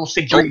little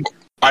figurine.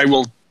 I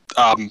will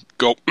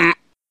go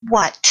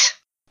What?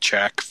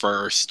 check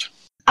first.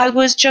 I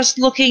was just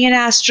looking in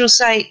astral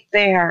sight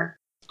there.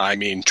 I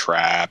mean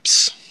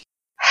traps.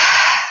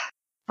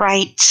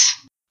 Right.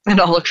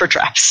 And I'll look for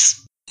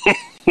traps.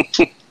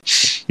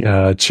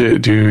 Yeah,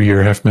 do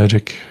your half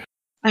magic.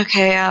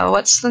 Okay,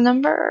 what's the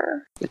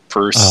number?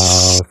 For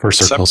circle,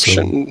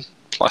 Perception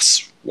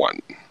 +1.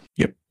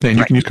 Yep. Then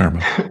you can use karma.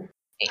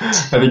 8. I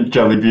think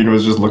Jellybean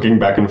was just looking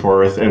back and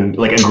forth and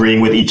like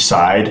agreeing with each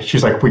side.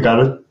 She's like, you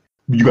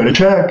gotta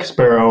check,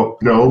 Sparrow.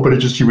 No,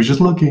 but she was just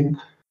looking.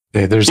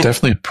 Okay, there's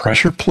definitely a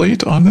pressure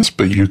plate on this,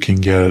 but you can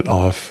get it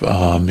off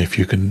if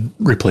you can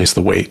replace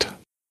the weight.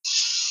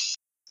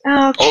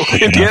 Okay. Oh,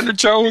 Indiana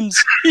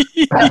Jones!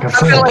 Bag of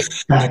sand.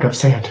 Bag of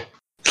sand.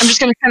 I'm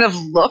just going to kind of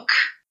look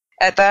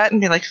at that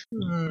and be like,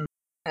 I'm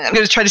going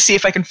to try to see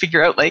if I can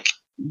figure out, like,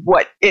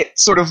 what it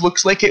sort of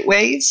looks like it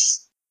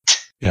weighs.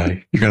 Yeah,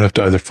 you're going to have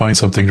to either find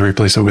something to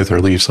replace it with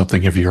or leave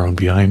something of your own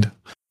behind.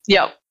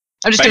 Yeah.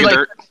 I'm just going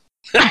to,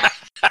 like,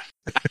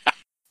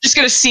 just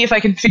going to see if I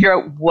can figure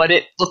out what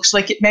it looks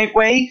like it might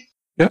weigh.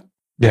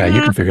 Yeah,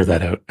 you can figure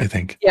that out, I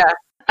think. Yeah.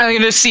 I'm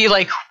going to see,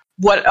 like,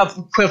 what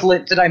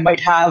equivalent that I might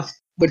have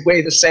would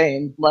weigh the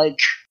same. Like,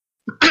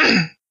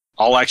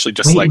 I'll actually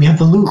just we have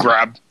the loot.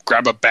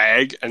 grab a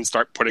bag and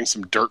start putting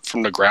some dirt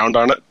from the ground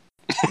on it.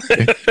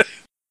 Okay.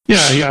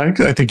 Yeah,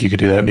 I think you could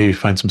do that. Maybe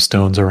find some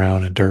stones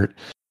around and dirt.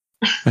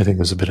 I think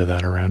there's a bit of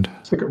that around.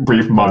 It's like a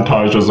brief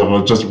montage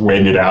of just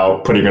weighing it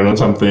out, putting it on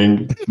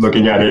something,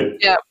 looking at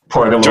it,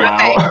 pouring a little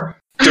out.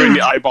 Doing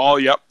the eyeball,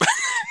 yep.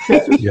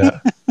 Yeah.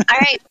 All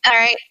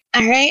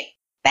right.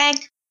 Bag.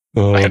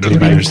 Oh, I had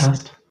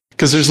to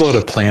because there's a lot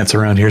of plants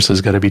around here, so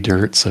there's got to be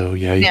dirt. So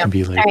yeah, you can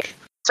be like. Right.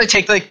 so I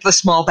take, like, the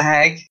small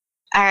bag.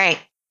 All right.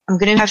 I'm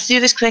going to have to do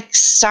this quick.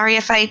 Sorry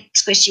if I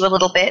squish you a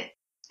little bit.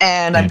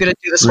 And I'm going to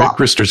do the swap.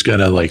 Krister's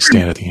gonna like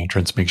stand at the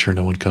entrance, make sure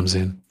no one comes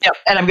in. Yep,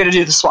 and I'm going to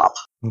do the swap.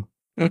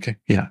 Okay,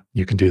 yeah,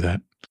 you can do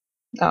that.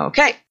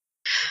 Okay.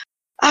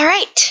 All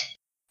right.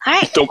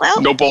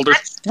 No boulder.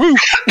 Woo!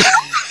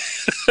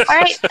 All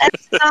right.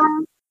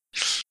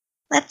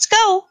 Let's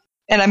go.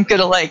 And I'm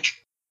going to, like,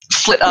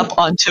 flit up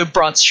onto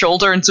Bront's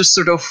shoulder and just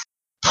sort of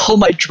pull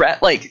my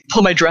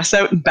dress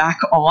out and back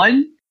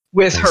on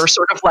with her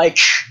sort of, like,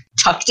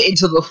 tucked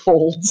into the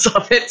folds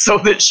of it so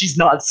that she's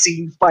not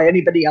seen by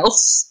anybody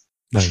else.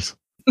 Nice.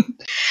 All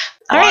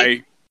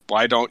right.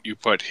 Why don't you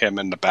put him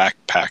in the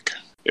backpack?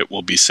 It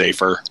will be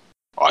safer,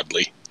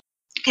 oddly.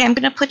 Okay, I'm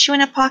going to put you in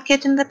a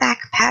pocket in the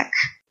backpack.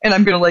 And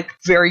I'm going to, like,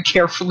 very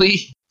carefully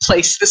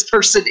place this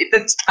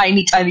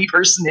tiny, tiny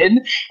person in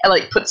and,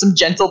 like, put some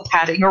gentle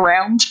padding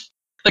around,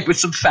 like, with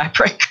some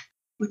fabric,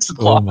 with some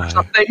cloth or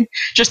something,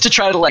 just to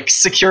try to, like,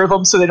 secure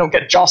them so they don't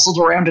get jostled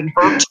around and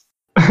hurt.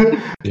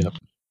 Yep.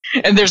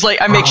 And there's,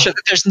 like, I make sure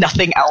that there's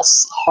nothing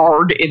else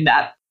hard in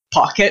that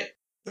pocket.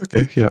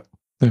 Okay, yeah,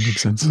 that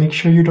makes sense. Make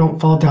sure you don't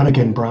fall down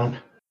again, Bron.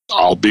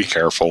 I'll be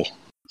careful.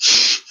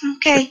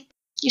 Okay,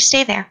 you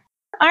stay there.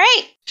 All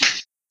right,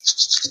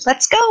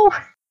 let's go.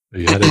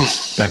 You headed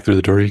back through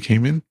the door you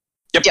came in?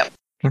 Yep.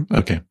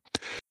 Okay.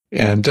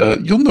 And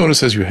you'll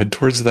notice as you head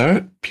towards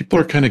that, people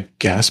are kind of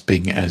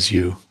gasping as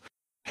you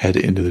head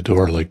into the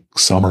door. Like,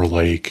 some are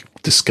like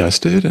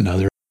disgusted and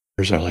others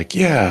are like,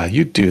 yeah,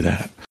 you do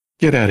that.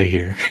 Get out of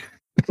here.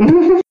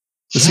 There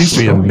seems to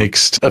be a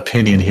mixed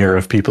opinion here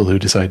of people who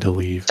decide to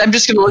leave. I'm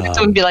just going to look at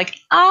them and be like,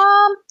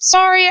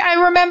 Sorry, I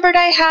remembered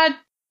I had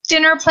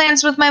dinner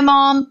plans with my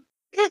mom.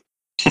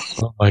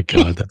 Oh my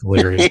God, that's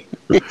hilarious.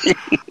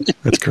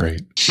 That's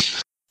great.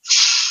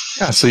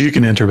 Yeah, so you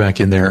can enter back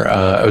in there.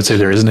 I would say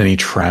there isn't any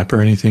trap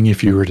or anything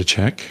if you were to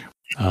check.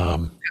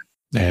 And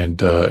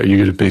are you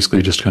going to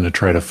basically just kind of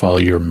try to follow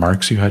your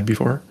marks you had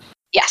before?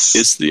 Yes.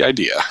 Is the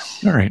idea.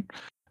 All right.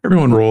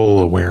 Everyone roll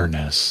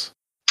awareness.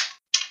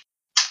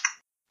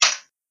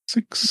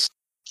 6,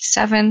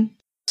 7.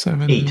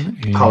 7,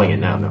 8. Calling it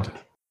now, no.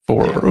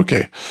 4.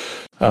 Okay.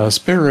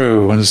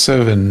 Sparrow, 1 to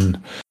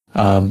 7.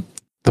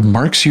 The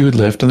marks you had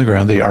left on the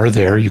ground, they are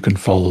there. You can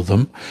follow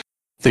them.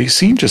 They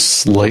seem just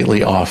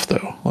slightly off,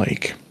 though.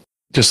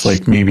 Just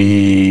like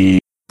maybe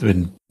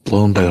been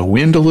blown by the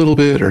wind a little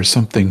bit, or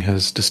something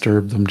has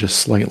disturbed them just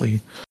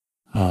slightly.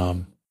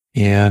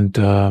 And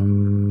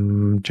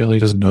Jelly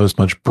doesn't notice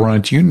much.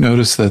 Brunt, you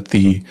notice that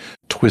the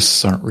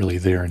twists aren't really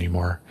there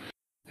anymore.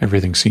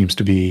 Everything seems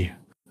to be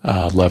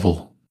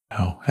level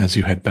now as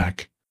you head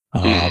back.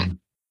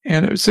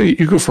 And I would say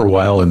you go for a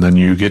while, and then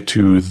you get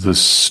to the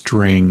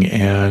string.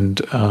 And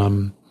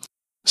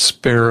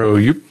Sparrow,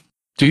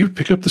 do you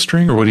pick up the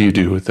string, or what do you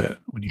do with it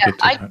when you get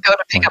to I that go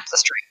to pick point? up the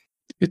string.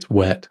 It's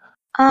wet.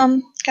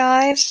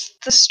 Guys,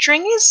 the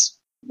string is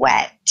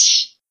wet.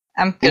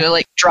 I'm going to,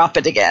 like, drop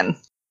it again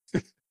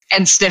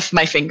and sniff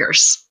my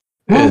fingers.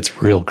 It's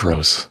real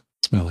gross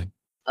smelling.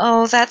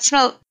 Oh, that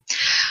smell.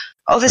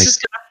 Oh, this is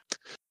gonna.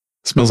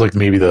 It smells like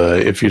maybe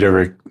if you'd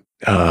ever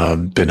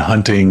been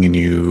hunting and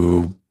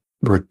you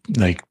were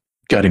like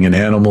gutting an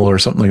animal or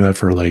something like that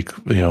for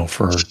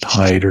for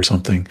hide or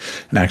something,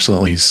 and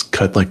accidentally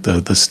cut like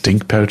the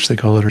stink pouch they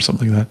call it or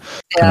something like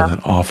that. Yeah. Kind of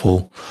that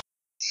awful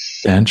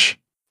stench.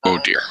 Oh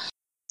dear.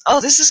 Oh,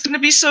 this is going to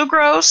be so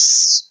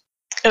gross.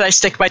 And I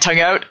stick my tongue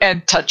out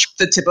and touch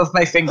the tip of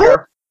my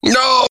finger.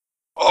 No!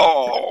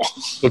 Oh!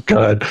 Oh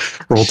God!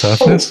 Roll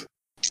toughness.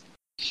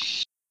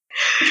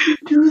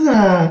 Do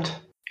that.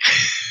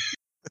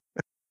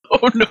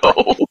 Oh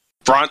no.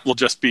 Bront will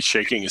just be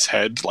shaking his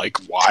head like,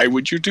 why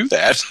would you do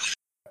that?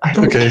 I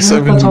don't care Okay, if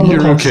 7, that's on the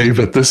you're test. okay,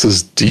 but this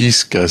is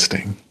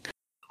disgusting.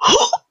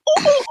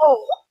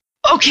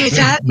 Okay,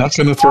 that. Not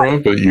going to throw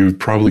up, but you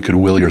probably could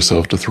will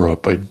yourself to throw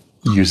up by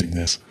using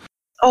this.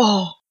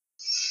 Oh.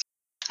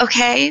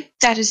 Okay,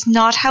 that is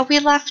not how we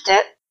left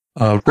it.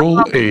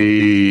 Roll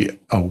a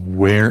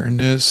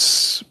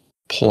awareness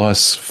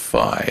plus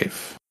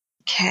 5.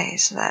 Okay,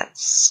 so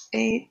that's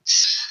 8,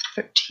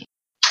 13.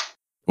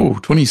 Oh,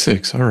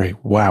 26. All right.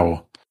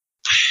 Wow.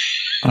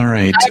 All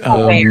right.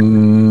 I'm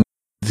aware.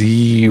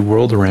 The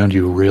world around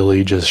you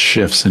really just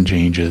shifts and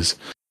changes.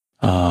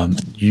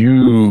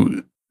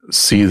 You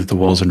see that the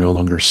walls are no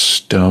longer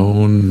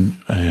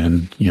stone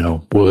and,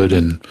 wood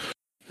and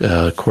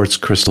quartz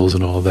crystals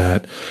and all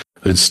that.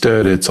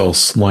 Instead, it's all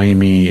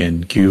slimy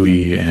and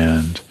gooey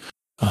and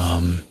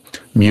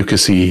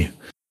mucusy.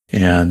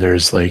 And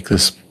there's like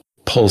this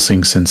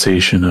pulsing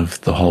sensation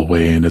of the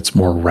hallway, and it's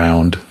more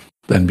round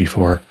than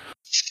before.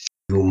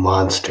 You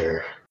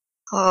monster.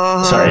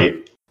 Oh.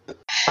 Sorry.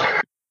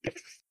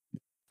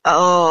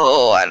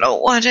 Oh, I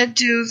don't want to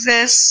do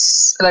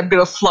this. And I'm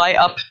gonna fly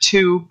up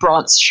to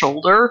Bront's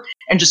shoulder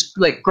and just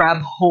like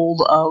grab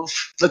hold of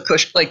the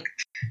cushion, like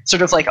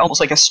sort of like almost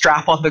like a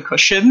strap on the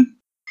cushion.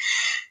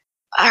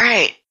 All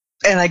right.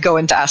 And I go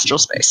into astral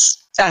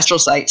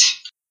sight.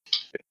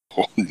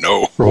 Oh,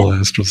 no. Roll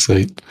astral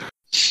sight.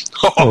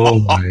 Oh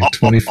my,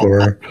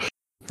 24.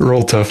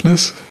 Roll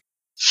toughness.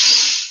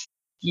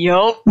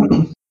 Yup.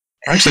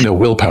 Actually, no,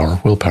 willpower.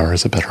 Willpower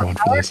is a better one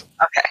for this.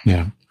 Okay.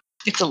 Yeah.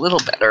 It's a little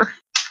better.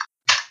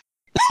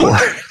 4.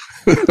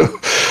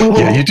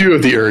 Yeah, you do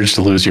have the urge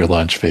to lose your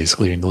lunch,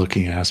 basically, in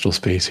looking at astral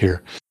space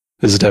here.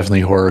 This is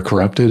definitely horror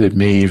corrupted. It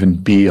may even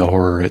be a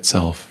horror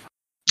itself.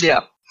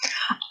 Yeah.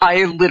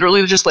 I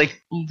literally just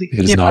like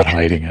It is not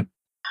hiding it.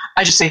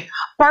 I just say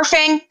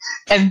barfing,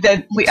 and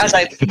then as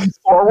I lean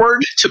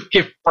forward to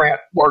give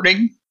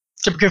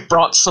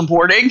Bront some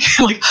warning,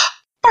 like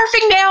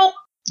barfing now.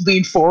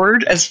 Lean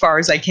forward as far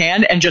as I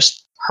can and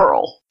just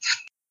hurl.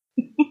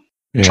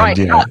 And,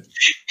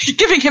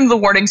 Giving him the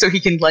warning so he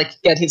can like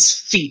get his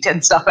feet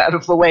and stuff out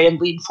of the way and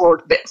lean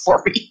forward a bit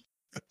for me.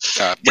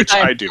 Which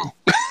I do.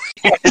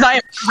 Because I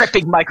am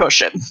gripping my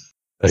cushion.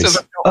 nice. So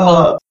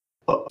that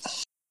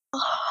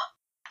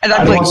and I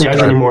I'm don't like, want the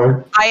edge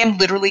anymore. I am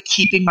literally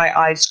keeping my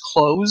eyes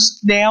closed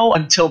now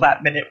until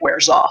that minute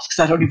wears off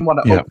because I don't even want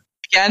to open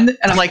again.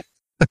 And I'm like,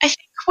 I think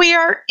we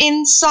are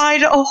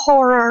inside a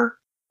horror.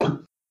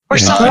 Or Yeah.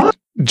 something.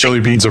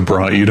 Jelly beans are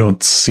brought. You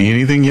don't see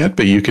anything yet,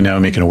 but you can now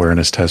make an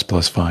awareness test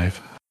plus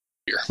 5.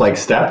 Like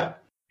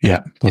step?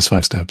 Yeah, plus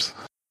 5 steps.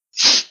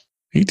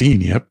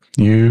 18, yep.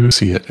 You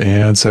see it.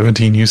 And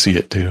 17, you see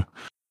it too.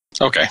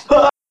 Okay.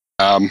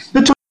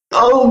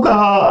 Oh,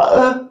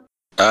 God.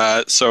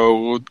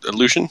 So,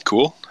 illusion,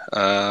 cool.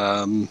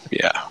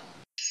 Yeah.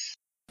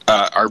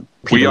 Are we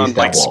Peter, on that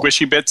like wall.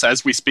 squishy bits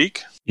as we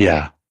speak?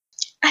 Yeah.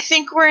 I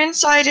think we're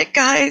inside it,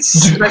 guys.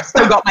 I've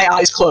still got my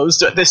eyes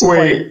closed at this point.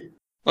 Wait.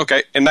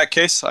 Okay, in that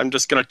case, I'm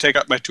just going to take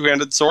out my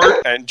two-handed sword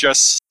and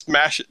just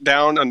smash it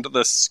down onto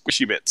the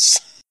squishy bits.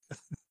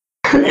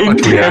 In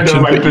What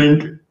reaction? tandem, I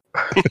think.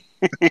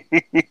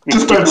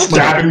 Just start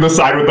stabbing the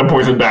side with the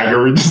poison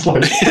dagger. We just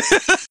like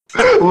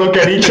look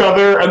at each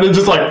other and then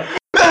just like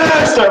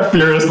start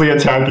furiously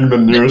attacking the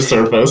near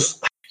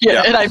surface.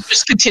 Yeah, and I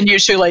just continue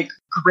to like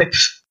grip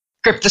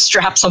the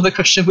straps on the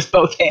cushion with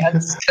both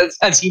hands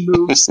as he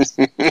moves.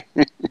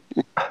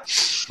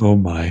 Oh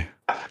my.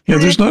 Yeah,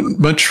 there's not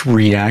much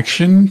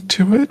reaction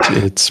to it.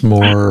 It's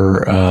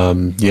more,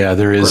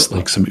 there is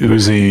like some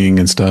oozing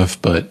and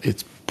stuff, but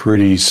it's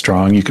pretty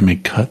strong. You can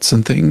make cuts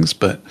and things,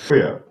 but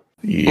Yeah.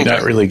 you're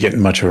not really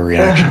getting much of a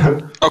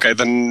reaction. Okay,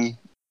 then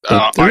But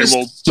I there's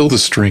will. still the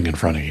string in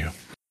front of you.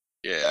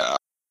 Yeah,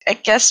 I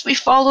guess we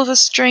follow the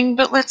string,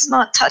 but let's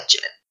not touch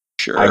it.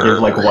 sure. I give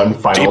like one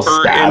final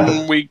Deeper stab.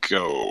 in we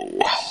go.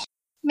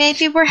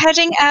 Maybe we're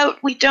heading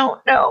out. We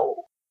don't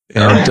know.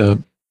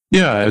 And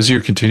as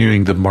you're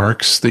continuing, the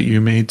marks that you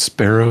made,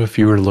 Sparrow, if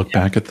you were to look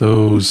back at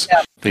those,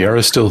 they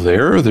are still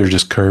there, or they're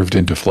just carved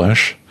into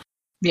flesh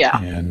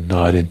Yeah. and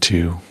not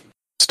into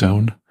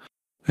stone.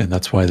 And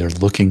that's why they're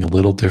looking a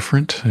little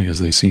different, because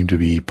they seem to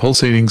be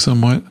pulsating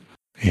somewhat.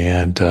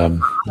 And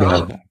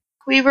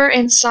We were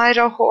inside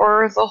a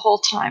horror the whole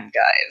time,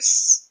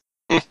 guys.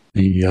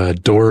 the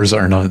doors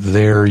are not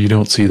there. You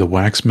don't see the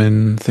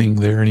Waxman thing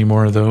there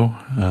anymore, though,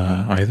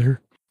 either.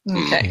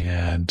 Okay.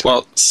 And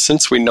Well,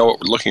 since we know what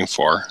we're looking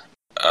for,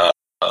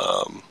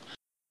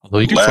 although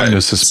you do find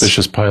a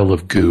suspicious pile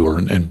of goo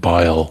and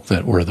bile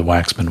where the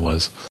Waxman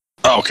was.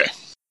 oh, okay,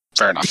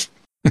 fair enough.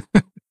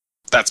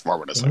 That's more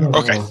what I said.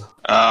 Okay,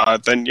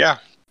 then yeah,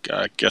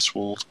 I guess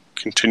we'll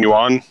continue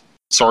on.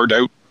 Sword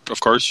out, of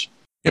course.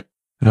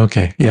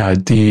 Okay, yeah,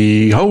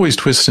 the hallways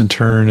twist and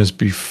turn as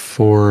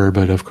before,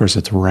 but of course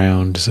it's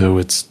round, so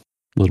it's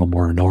a little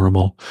more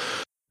normal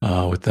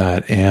with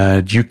that.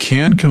 And you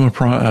can come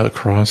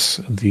across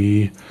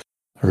the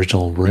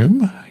original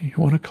room, you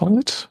want to call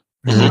it?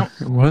 Where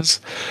it was.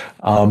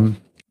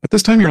 At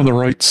this time, you're on the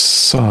right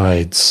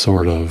side,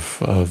 sort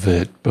of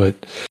it,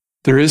 but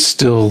there is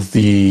still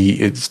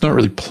it's not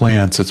really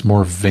plants, it's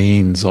more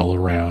veins all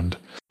around.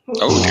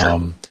 Oh,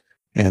 dear.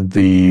 And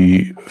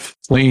the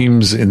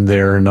flames in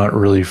there are not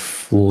really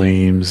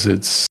flames.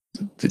 It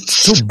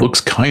still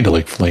looks kind of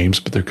like flames,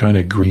 but they're kind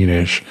of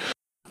greenish.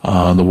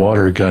 The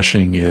water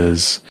gushing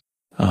is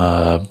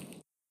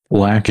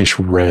blackish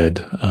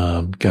red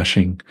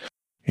gushing.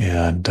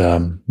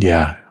 And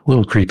yeah, a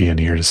little creepy in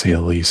here to say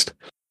the least.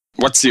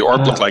 What's the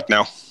orb look like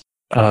now?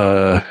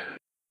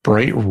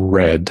 Bright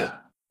red.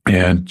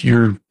 And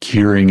you're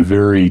hearing a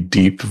very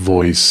deep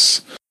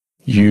voice.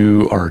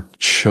 You are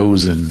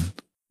chosen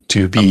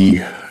to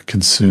be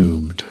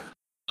consumed.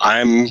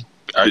 Am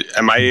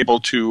I able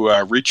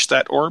to reach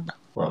that orb?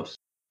 Gross.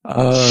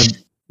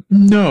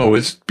 No,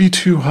 it'd be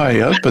too high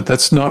up, but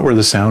that's not where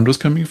the sound was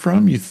coming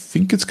from. You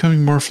think it's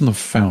coming more from the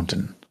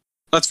fountain.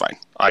 That's fine.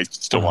 I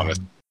still want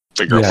to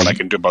figure out what I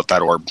can do about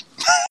that orb.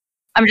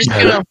 I'm just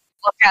going to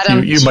look at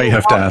him. You might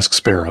have to ask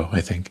Sparrow,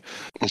 I think.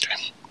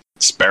 Okay.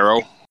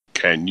 Sparrow,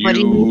 can What do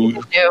you need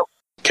you to do?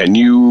 can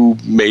you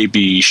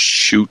maybe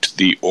shoot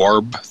the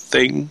orb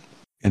thing?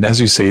 And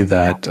as you say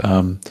that,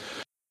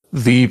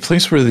 the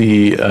place where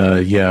the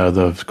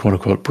quote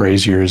unquote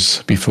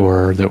braziers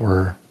before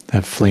that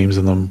have flames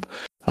in them,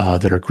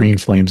 that are green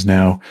flames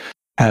now,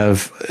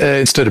 have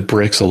instead of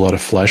bricks a lot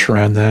of flesh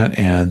around that,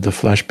 and the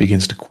flesh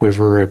begins to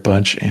quiver a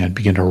bunch and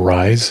begin to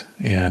rise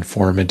and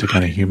form into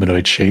kind of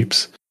humanoid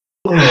shapes.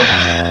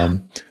 At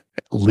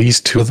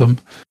least 2 of them,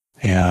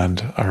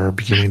 and are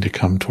beginning to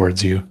come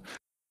towards you.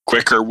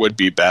 Quicker would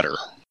be better.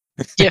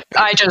 Yeah,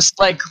 I just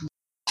like.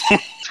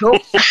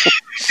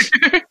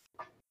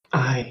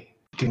 I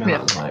do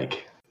not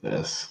like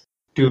this.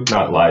 Do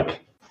not like.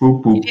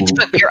 Boop, boop, You need to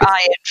boop. put your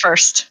eye in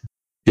first.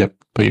 Yep,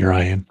 put your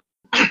eye in.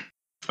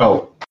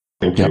 Oh,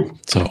 thank Yep, you.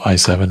 so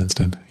I7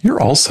 instead.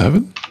 You're all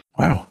 7?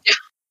 Wow.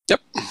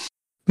 Yep.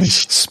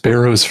 Nice.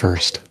 Sparrow's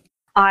first.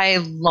 I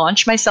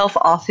launch myself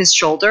off his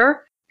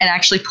shoulder and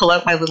actually pull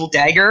out my little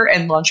dagger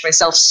and launch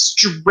myself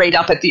straight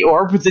up at the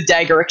orb with the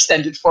dagger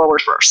extended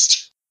forward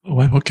first. Oh,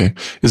 wow, okay.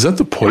 Is that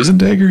the poison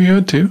dagger you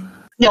had too?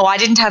 No, I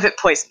didn't have it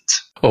poisoned.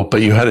 Oh,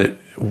 but you had it.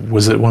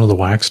 Was it one of the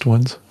waxed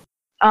ones?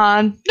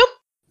 Nope.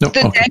 No.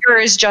 The Okay. dagger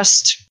is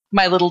just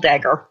my little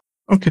dagger.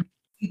 Okay.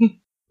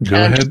 Go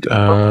And ahead.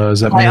 Is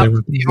that fly melee up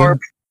weapons the then? orb.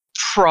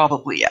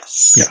 Probably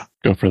yes. Yeah,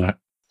 go for that.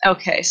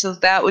 Okay, so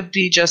that would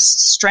be just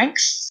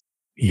strength.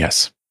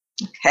 Yes.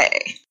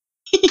 Okay.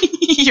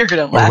 You're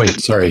gonna Oh laugh. wait,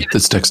 sorry.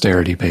 That's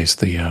dexterity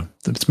based.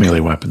 It's melee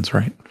weapons,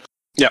 right?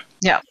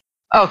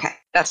 Okay,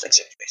 that's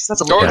dexterity based.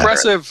 That's a Go little better.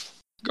 aggressive.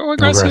 Go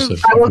aggressive.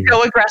 Aggressive. I will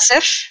go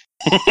aggressive.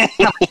 How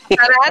much is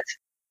that at?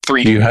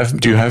 3. Do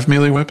you have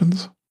melee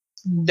weapons?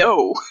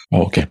 No.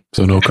 Oh, okay.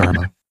 So no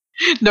karma.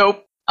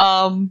 Nope.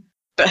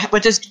 But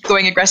what does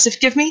going aggressive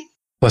give me?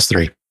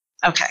 +3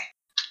 Okay.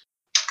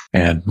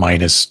 and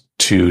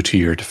 -2 to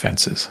your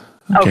defenses.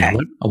 Okay. Okay.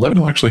 11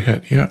 will actually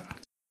hit. Yeah.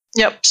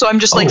 Yep. So I'm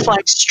just like Oh.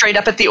 flying straight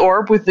up at the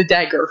orb with the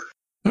dagger,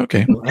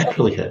 Okay.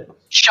 Actually hit.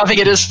 shoving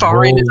it as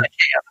far in as I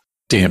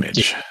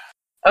Damage. can.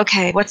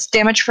 Okay. What's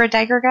damage for a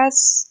dagger,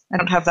 guys? I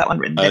don't have that one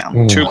written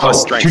down. 2 plus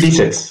Oh, strength.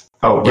 2d6.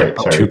 Oh, Yeah, right.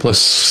 Sorry. 2 plus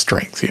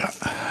strength. Yeah.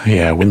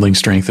 Yeah. Windling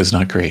strength is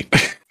not great,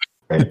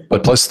 Right.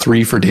 but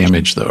 +3 for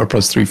damage though, or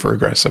 +3 for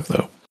aggressive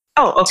though.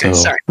 Oh, okay.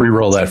 So Sorry.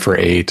 reroll that for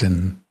 8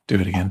 and do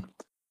it again.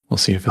 We'll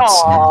see if it's.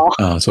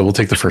 Aw. So we'll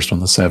take the first one,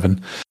 the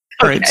 7.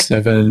 All right, Okay.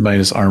 7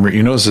 minus armor.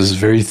 You notice this is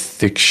very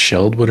thick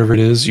shelled, whatever it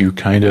is. You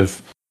kind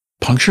of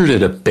punctured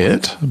it a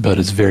bit, but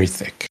it's very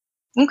thick.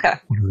 Okay.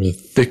 Really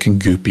thick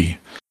and goopy.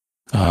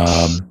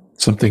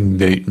 Something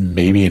that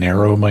maybe an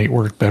arrow might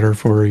work better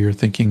for, you're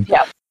thinking.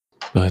 Yeah.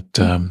 But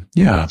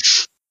yeah,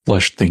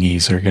 flesh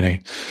thingies are going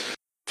to,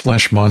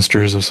 flesh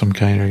monsters of some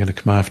kind are going to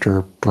come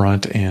after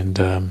Brunt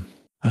and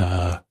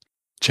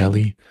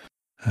Jelly.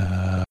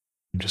 I'm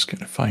just going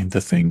to find the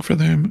thing for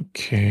them.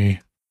 Okay.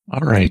 All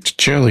right.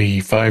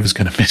 Jelly 5 is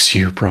going to miss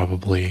you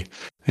probably.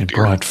 And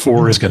Brunt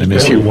 4 is going to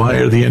miss you. Why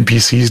are the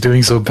NPCs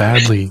doing so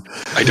badly?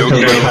 I don't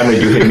Every know. time they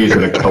do hit me, it's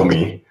going to kill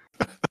me.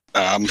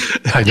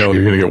 I know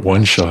you're going to get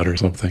one shot or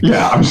something.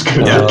 Yeah, I'm just going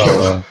to get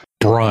killed.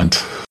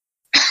 Brunt.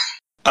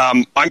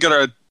 I'm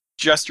gonna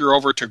gesture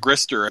over to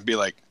Grister and be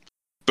like,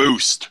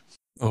 "Boost,"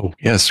 Oh,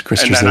 yes. and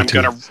Christian's then there I'm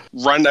too. gonna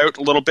run out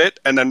a little bit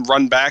and then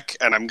run back,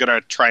 and I'm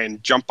gonna try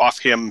and jump off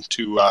him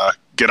to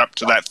get up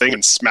to that thing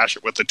and smash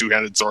it with the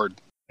 2-handed sword.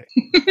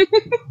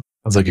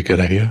 Sounds like a good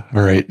idea.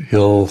 All right.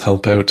 He'll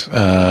help out.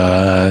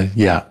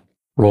 Yeah.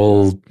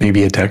 Roll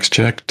maybe a dex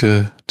check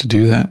to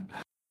do that.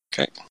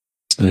 Okay.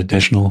 It's an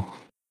additional,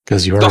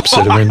 because you are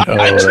Obsidian. Oh,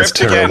 I that's tripped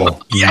again.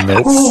 terrible. Yes.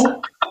 Nope.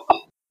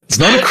 It's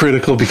not a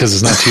critical because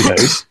it's not 2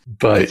 dice,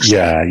 but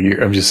yeah,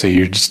 I'm just saying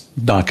you're just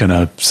not going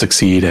to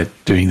succeed at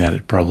doing that.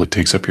 It probably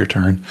takes up your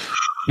turn.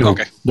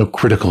 Okay. No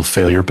critical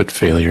failure, but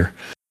failure.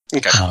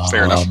 Okay,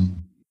 fair enough.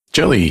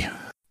 Jelly.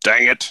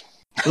 Dang it.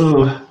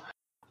 Ooh.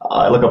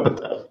 I look up at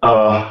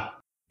the,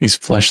 These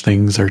flesh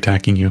things are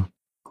attacking you.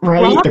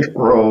 right, they're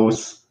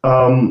gross.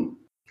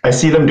 I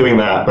see them doing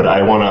that, but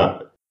I want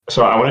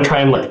to try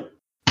and like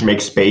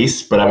make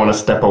space, but I want to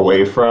step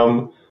away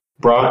from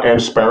Bront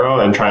and Sparrow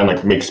and try and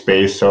like make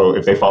space. So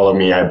if they follow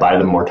me, I buy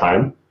them more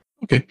time.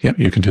 Okay, yeah,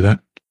 you can do that.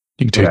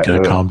 You can take a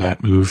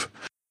combat move.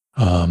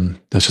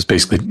 That's just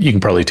basically, you can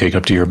probably take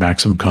up to your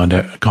maximum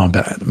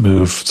combat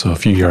move, so a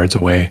few yards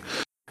away,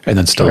 and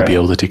then still be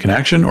able to take an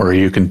action, or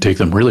you can take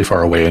them really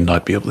far away and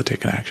not be able to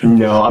take an action.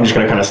 No, I'm just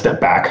going to kind of step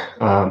back.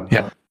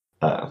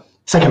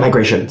 Second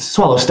migration,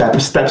 swallow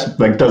steps,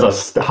 like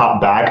does a hop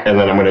back, and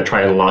then I'm going to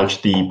try and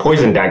launch the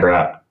poison dagger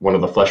at one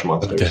of the flesh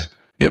monsters. Okay.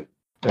 Yep.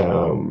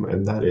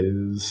 And that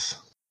is...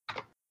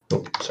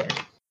 Oh, sorry.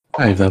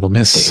 5, that'll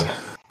miss.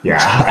 Yeah,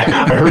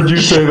 I heard you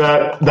say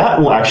that. That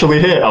will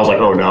actually hit. I was like,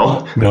 oh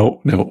no. No,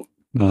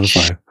 not a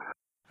 5.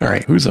 All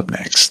right, who's up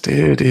next?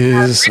 It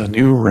is a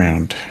new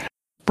round.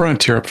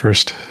 Bront, you're up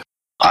first.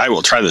 I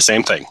will try the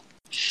same thing.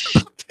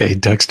 Okay,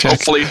 Dex check.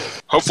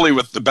 Hopefully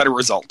with the better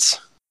results.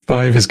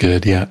 5 is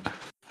good, yeah.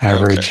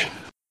 Average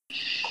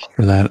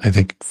for that. I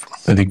think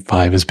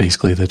 5 is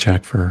basically the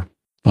check for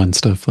fun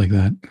stuff like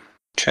that.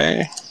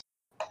 Okay.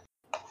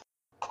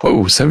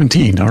 Oh,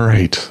 17. All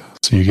right.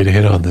 So you get a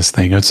hit on this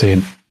thing. I'd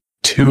say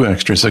 2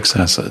 extra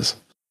successes.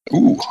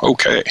 Ooh,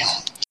 okay.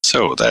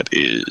 So that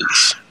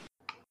is...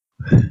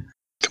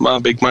 Come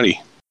on, big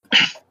money.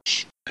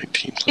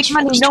 19 Big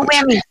money, no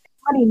whammies.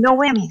 Money, no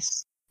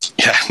whammies.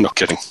 Yeah, no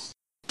kidding.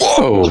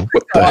 Whoa,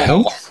 what the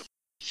hell?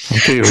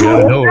 Okay, we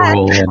got another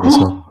roll on this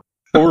one.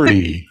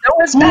 40.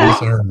 Noah's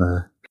back.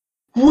 Armor.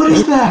 What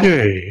is that?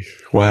 Okay.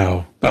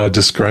 Wow.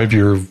 Describe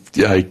your,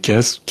 I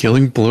guess,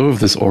 killing blow of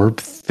this orb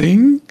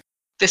thing?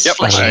 This Yep,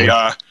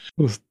 flesh.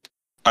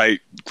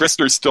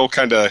 Gristner's still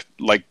kind of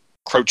like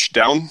crouched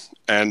down,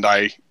 and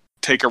I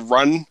take a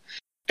run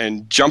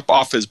and jump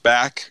off his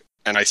back,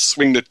 and I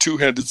swing the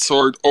two-handed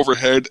sword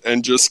overhead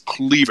and just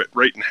cleave it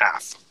right in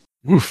half.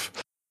 Oof.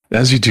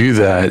 As you do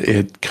that,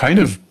 it kind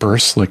of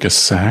bursts like a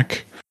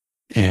sack,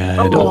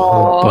 and a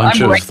whole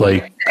bunch of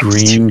like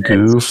green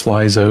goo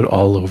flies out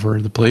all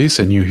over the place,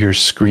 and you hear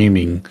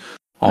screaming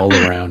all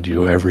around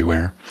you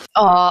everywhere.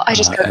 I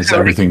just got as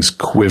everything's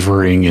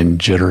quivering and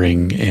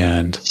jittering,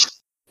 and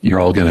you're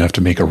all going to have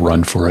to make a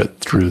run for it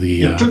through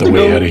the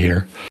way out of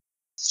here.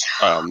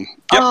 How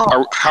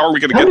are we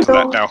going to get to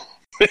that now?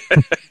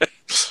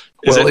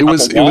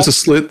 It was a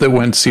slit that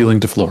went ceiling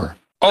to floor.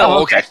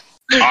 Oh, okay.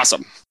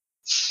 Awesome.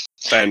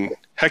 Then,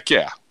 heck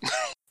yeah.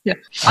 Yeah,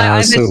 I'm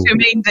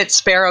assuming that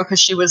Sparrow, because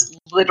she was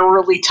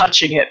literally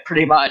touching it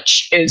pretty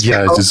much, is...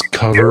 Yeah, it's just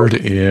covered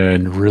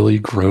in really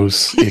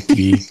gross,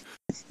 icky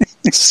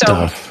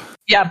stuff.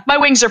 Yeah, my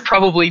wings are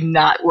probably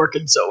not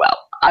working so well.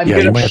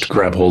 You might have to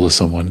grab hold of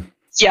someone.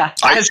 Yeah,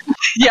 as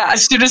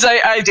soon as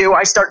I do,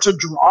 I start to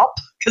drop,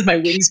 because my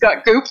wings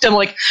got gooped. I'm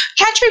like,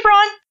 catch me,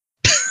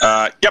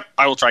 Bron! Yep,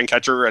 I will try and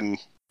catch her, and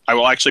I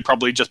will actually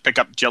probably just pick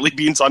up jelly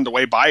beans on the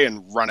way by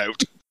and run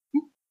out.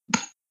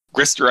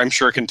 Grister, I'm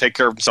sure, can take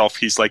care of himself.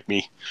 He's like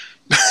me.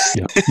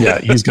 Yeah,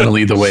 he's going to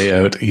lead the way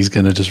out. He's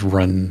going to just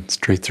run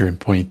straight through and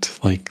point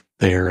like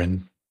there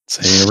and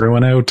say,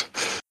 everyone out.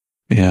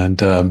 And,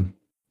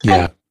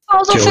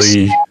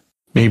 Jelly,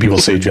 maybe we'll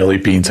say Jelly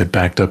Beans had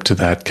backed up to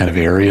that kind of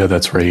area.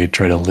 That's where you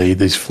try to lay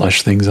these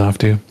flesh things off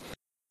to.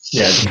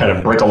 Yeah, just kind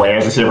of break away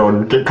as I see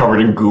everyone get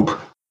covered in goop.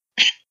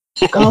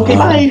 Okay,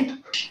 bye.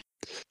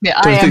 Yeah,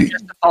 I am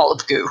just a ball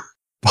of goo.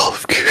 Ball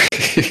of goo.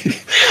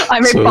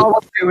 I'm a ball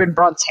of goo in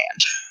Bron's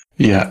hand.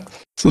 Yeah.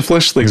 So the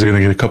flesh things are going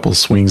to get a couple of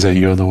swings at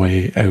you on the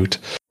way out.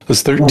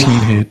 Does 13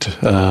 hit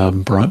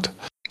Bront?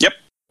 Yep.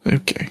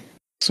 Okay.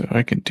 So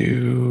I can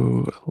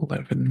do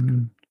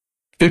 11.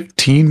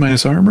 15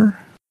 minus armor?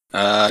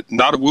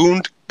 Not a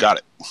wound. Got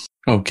it.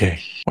 Okay.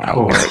 Wow.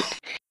 All right.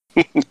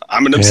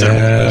 I'm an observer.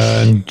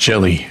 And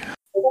Jelly.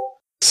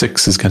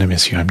 6 is going to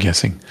miss you, I'm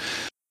guessing.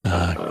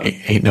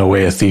 Ain't no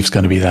way a thief's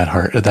going to be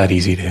that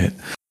easy to hit.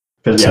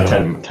 Yeah,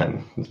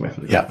 10 is my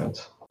physical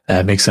defense.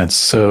 That makes sense.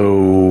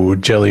 So,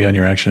 Jelly, on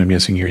your action, I'm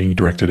guessing you're getting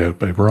directed out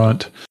by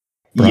Bront.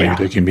 You're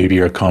taking maybe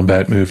your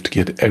combat move to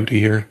get out of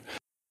here.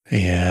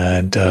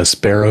 And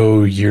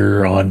Sparrow,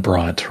 you're on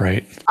Bront,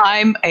 right?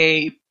 I'm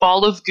a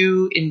ball of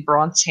goo in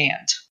Bron's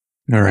hand.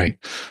 All right.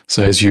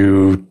 So as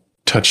you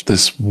touch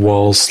this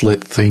wall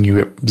slit thing,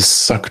 you get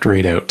sucked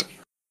right out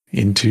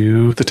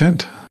into the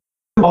tent.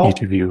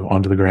 Each of you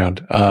onto the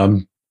ground.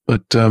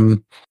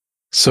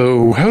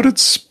 So how did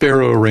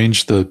Sparrow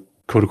arrange the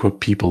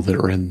quote-unquote people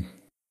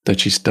that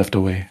she stuffed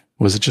away?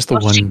 Was it just the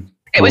one?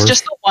 It was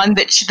just the one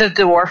the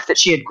dwarf that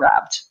she had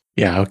grabbed.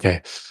 Yeah,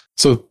 okay.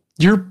 So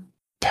your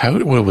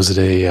what was it,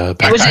 a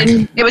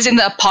backpack? It was in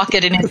the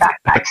pocket in his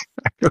backpack.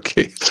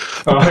 Okay.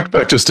 The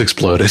backpack just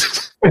exploded.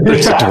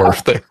 There's a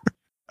dwarf there.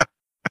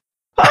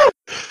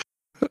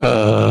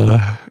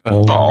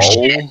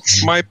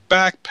 My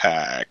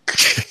backpack.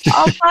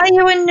 I'll buy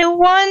you a new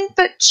one,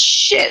 but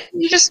shit,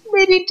 you just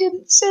maybe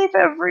didn't save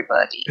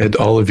everybody. And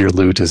all of your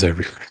loot is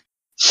everywhere.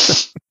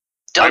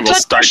 I will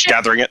start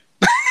gathering it.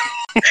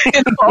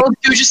 And the ball of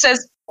goo just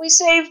says, "We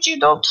saved you,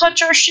 don't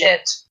touch our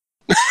shit."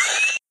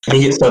 I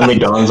think it suddenly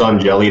dawns on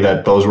Jelly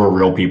that those were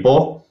real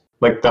people.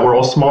 Like, that were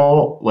all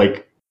small.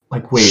 Like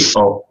wait,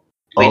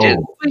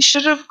 We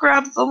should have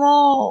grabbed them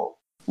all.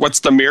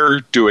 What's the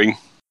mirror doing?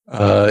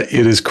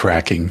 It is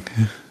cracking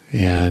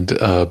and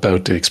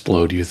about to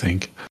explode, you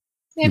think.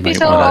 Maybe you might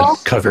they'll want all-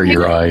 to cover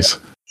your eyes.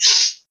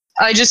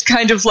 I just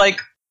kind of like,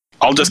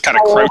 I'll just kind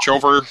of crouch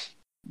over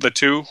the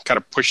two, kind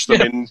of push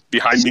them in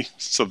behind me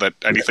so that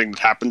anything that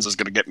happens is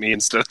going to get me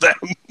instead of them.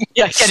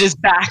 yeah, get his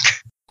back.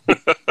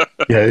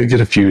 Yeah, you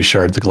get a few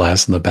shards of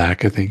glass in the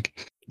back, I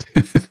think.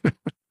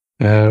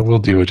 We'll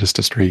do just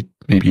a straight,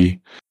 maybe,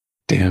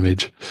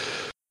 damage.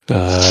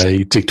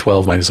 You take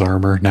 12 minus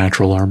armor,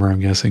 natural armor, I'm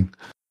guessing.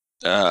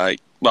 Well,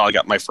 I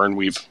got my Fern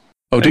Weave.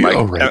 Oh, do you? My,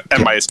 Oh, right. And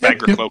Yep, my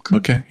Spagger yep, Cloak.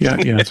 Okay,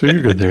 yeah. So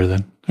you're good there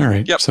then. All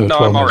right. Yep, So no,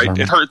 12 I'm all minus right.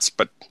 It armor. hurts,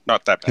 but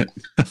not that bad.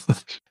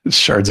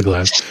 Shards of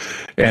glass.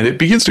 And it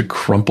begins to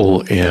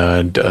crumple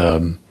and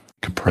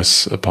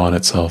compress upon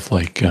itself,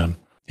 like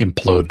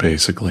implode,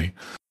 basically.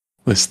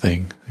 This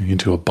thing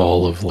into a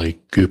ball of like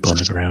goop on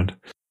the ground.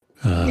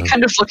 I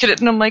kind of look at it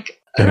and I'm like,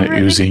 Kind of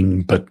 "Alright."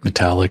 oozing, but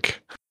metallic.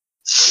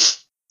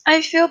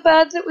 I feel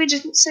bad that we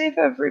didn't save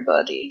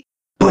everybody.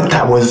 But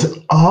that was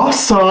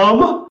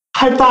awesome!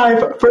 High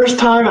five! First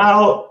time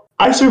out.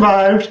 I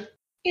survived.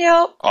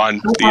 Yep. On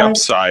the Okay.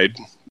 upside,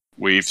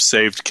 we've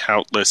saved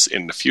countless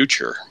in the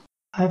future.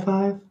 High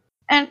five.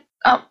 And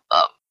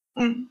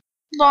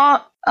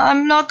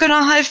I'm not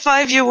gonna high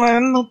five you.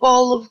 I'm a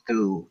ball of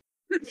goo.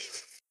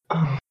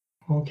 Oh,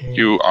 okay.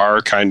 You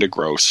are kind of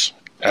gross.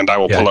 And I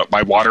will Yeah. pull out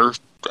my water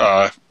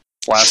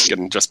flask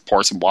and just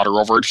pour some water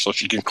over it so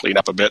she can clean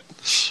up a bit.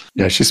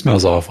 Yeah, she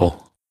smells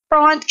awful.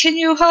 Ron, can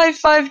you high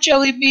five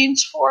jelly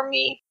beans for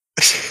me?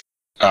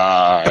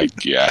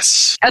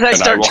 Yes. And I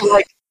start will, to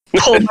like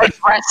pull my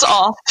dress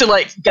off to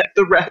like get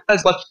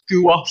as much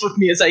goo off of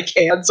me as I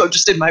can. So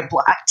just in my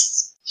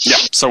blacks.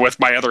 Yep. So with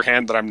my other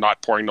hand that I'm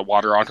not pouring the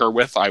water on her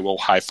with, I will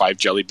high five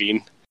Jelly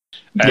Bean.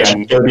 Yeah,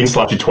 And, you're being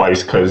slapped you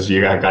twice because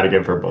you got to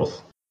give her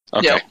both.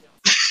 okay. Yep.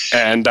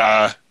 And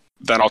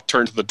then I'll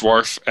turn to the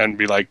dwarf and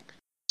be like,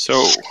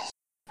 "So,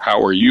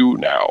 how are you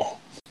now?"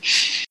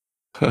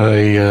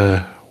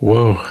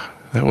 Whoa,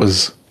 that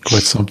was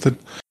quite something.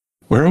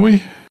 Where are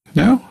we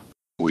now?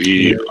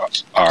 We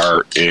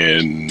are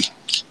in.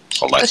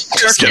 Hold on,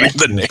 just getting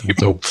the name.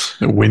 The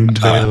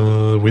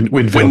Windvale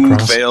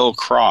Cross. Windvale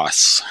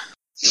Cross.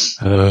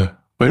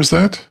 Where's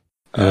that?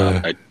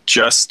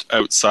 Just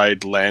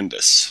outside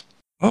Landis.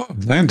 Oh,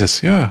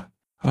 Landis, yeah.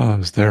 I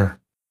was there a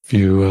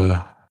few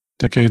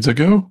decades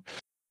ago.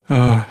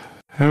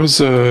 How's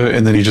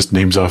and then he just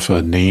names off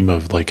a name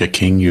of like a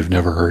king you've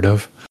never heard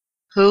of.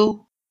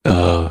 Who?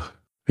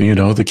 You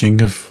know, the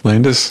king of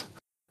Landis?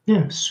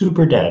 Yeah,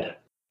 super dead.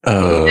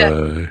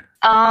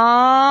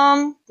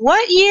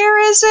 What year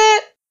is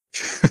it?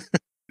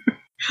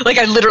 Like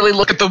I literally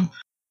look at them.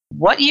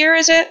 What year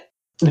is it?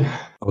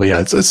 Oh yeah,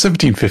 it's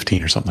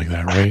 1715 or something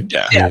like that, right?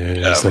 Yeah.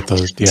 Is that the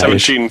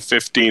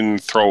 1715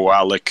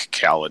 Throwalic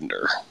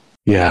calendar.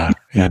 Yeah,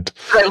 and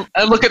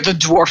I look at the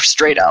dwarf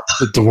straight up.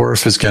 the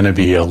dwarf is going to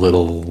be a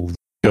little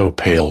go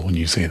pale when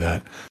you say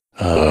that.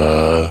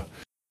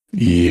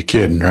 You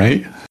kidding,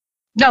 right?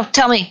 No,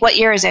 tell me, what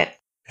year is it?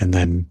 And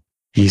then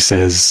he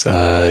says,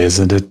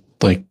 isn't it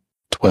like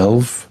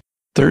 12,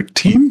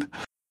 13?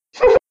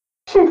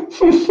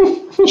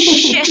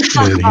 Shit, And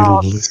fuck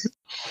off.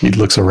 he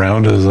looks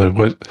around and is like,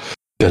 what?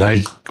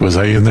 Was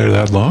I in there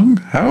that long?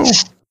 How?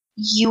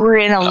 You were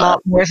in a lot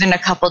more than a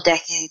couple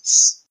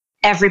decades.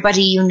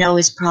 Everybody you know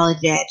is probably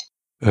dead.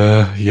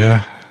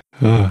 Yeah.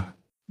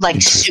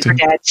 Like super Interesting.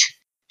 dead.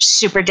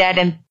 Super dead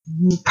and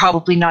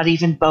probably not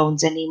even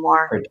bones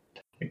anymore.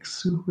 Like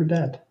super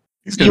dead.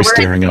 He's going to be You were-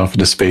 staring off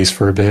into space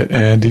for a bit,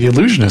 and the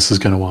illusionist is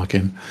going to walk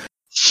in.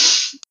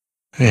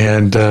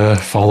 And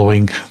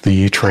following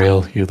the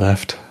trail you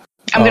left.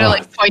 I'm gonna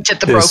like point at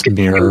the this broken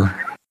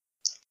mirror.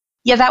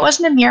 Yeah, that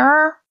wasn't a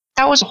mirror.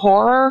 That was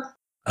horror.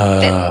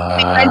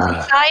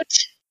 Inside.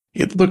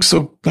 It looks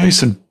so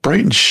nice and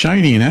bright and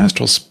shiny in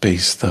astral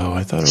space, though.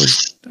 I thought it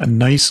was a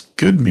nice,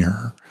 good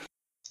mirror.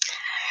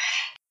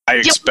 I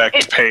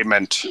expect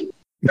payment.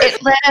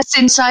 It led us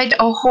inside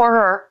a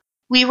horror.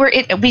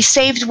 We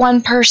saved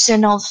one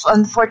person.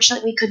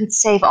 Unfortunately, we couldn't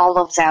save all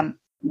of them.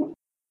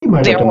 You might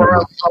have There done were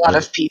it. a lot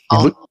of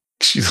people.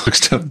 She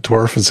looks down at the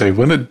dwarf and say,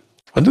 "When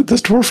did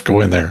this dwarf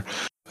go in there?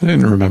 I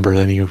didn't remember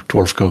any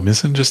dwarf go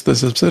missing. Just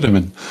this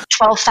obsidian."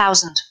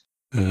 12,000.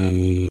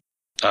 12,000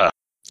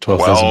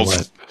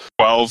 what?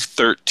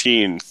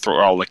 1213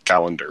 Throwalic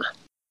calendar.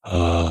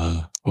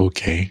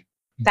 Okay.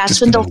 That's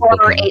Just when the gonna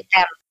look horror at- ate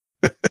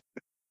them.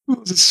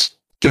 It's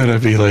gonna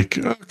be like,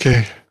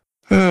 okay,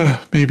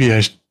 maybe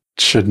I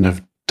shouldn't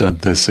have done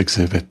this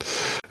exhibit,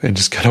 and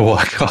just kind of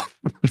walk off,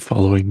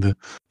 following the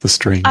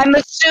string. I'm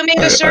assuming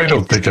the I circus.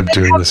 don't think I'm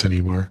doing this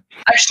anymore.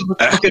 Actually,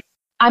 look at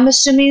I'm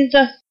assuming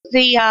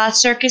the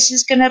circus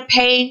is gonna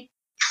pay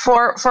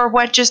for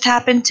what just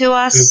happened to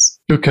us.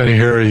 You kind of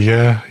hear,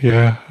 yeah.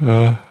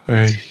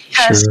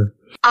 Yes. Sure.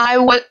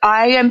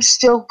 I am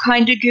still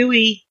kind of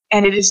gooey,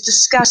 and it is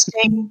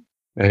disgusting.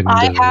 And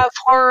I have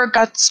horror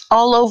guts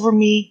all over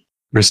me.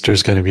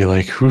 Rister's gonna be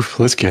like, "Oof,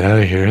 let's get out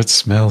of here. It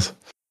smells."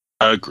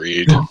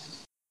 Agreed.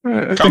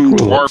 I Come,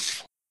 think we'll-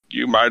 dwarf.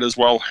 You might as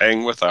well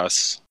hang with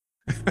us.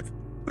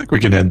 I think we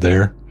can end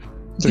there.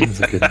 I think it's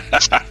a good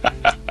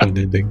fun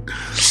ending.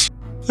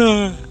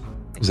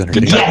 Was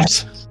entertaining.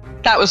 Yes.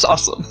 That was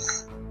awesome.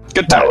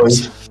 Good That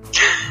times. was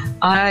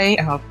I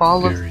am a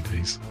ball of. Very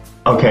nice.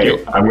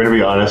 okay. I'm going to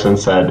be honest and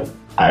said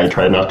I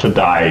tried not to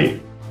die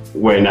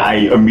when I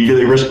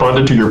immediately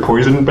responded to your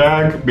poison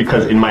bag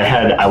because in my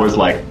head I was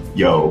like,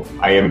 "Yo,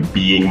 I am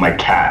being my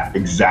cat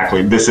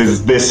exactly. This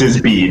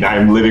is Bean. I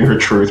am living her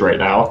truth right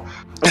now."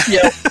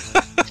 Yeah.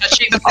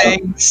 Touching the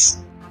things.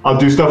 I'll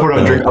do stuff when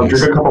I'll drink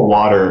a cup of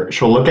water.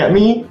 She'll look at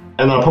me,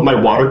 and then I'll put my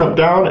water cup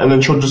down, and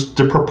then she'll just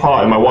dip her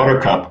paw in my water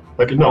cup.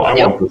 Like, no, I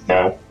want this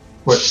now.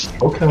 What?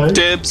 Okay.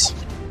 Dibs.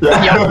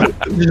 Yeah.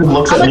 She just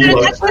looks I'm at me gonna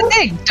like, touch the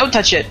thing. Don't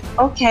touch it.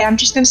 Okay, I'm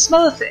just gonna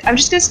smell the I'm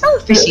just gonna smell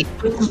the fishy.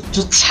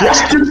 just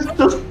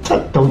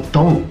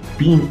don't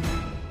be.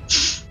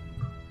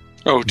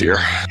 Oh dear.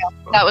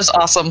 That was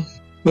awesome.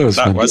 That was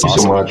That fun. was Thank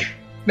you so awesome. much.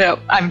 No,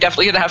 I'm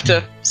definitely gonna have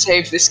to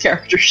save this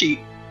character sheet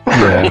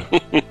Yeah.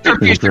 for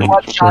future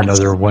one For shots.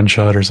 another one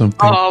shot or something.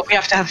 Oh, we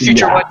have to have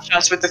future Yeah. one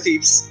shots with the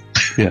thieves.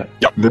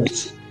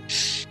 This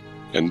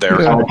And their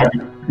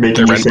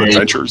making me end say,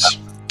 adventures.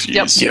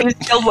 Yep, Jeez. we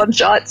killed one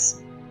shots.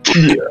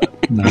 this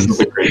Nice. is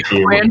a great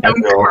team. Random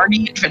I feel-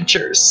 party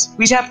adventures.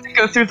 We'd have to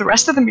go through the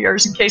rest of the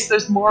mirrors in case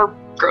there's more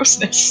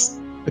grossness.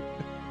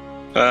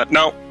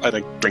 No, I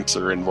think drinks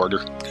are in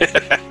order.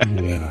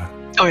 Yeah.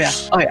 Oh yeah,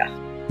 oh yeah.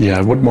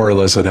 Yeah, what more or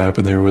less had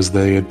happened there was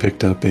they had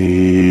picked up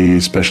a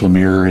special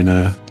mirror in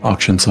a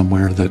auction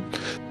somewhere that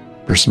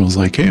person was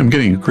like, "Hey, I'm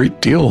getting a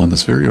great deal on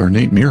this very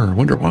ornate mirror. I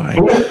wonder why."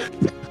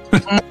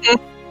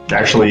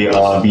 Actually,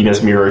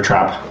 Venus mirror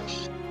trap.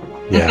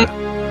 Yeah.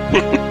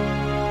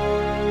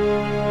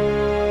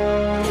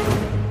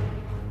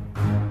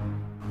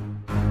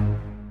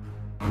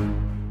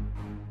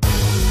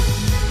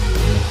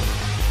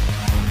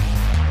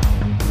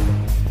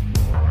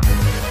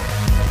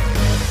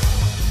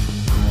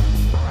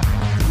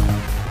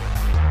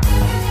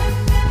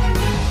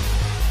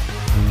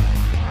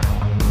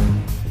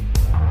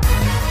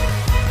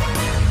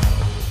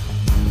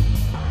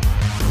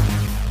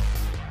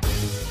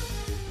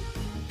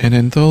 An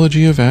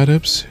Anthology of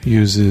Adepts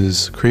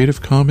uses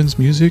Creative Commons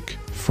music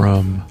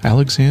from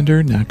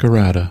Alexander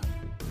Nakarada.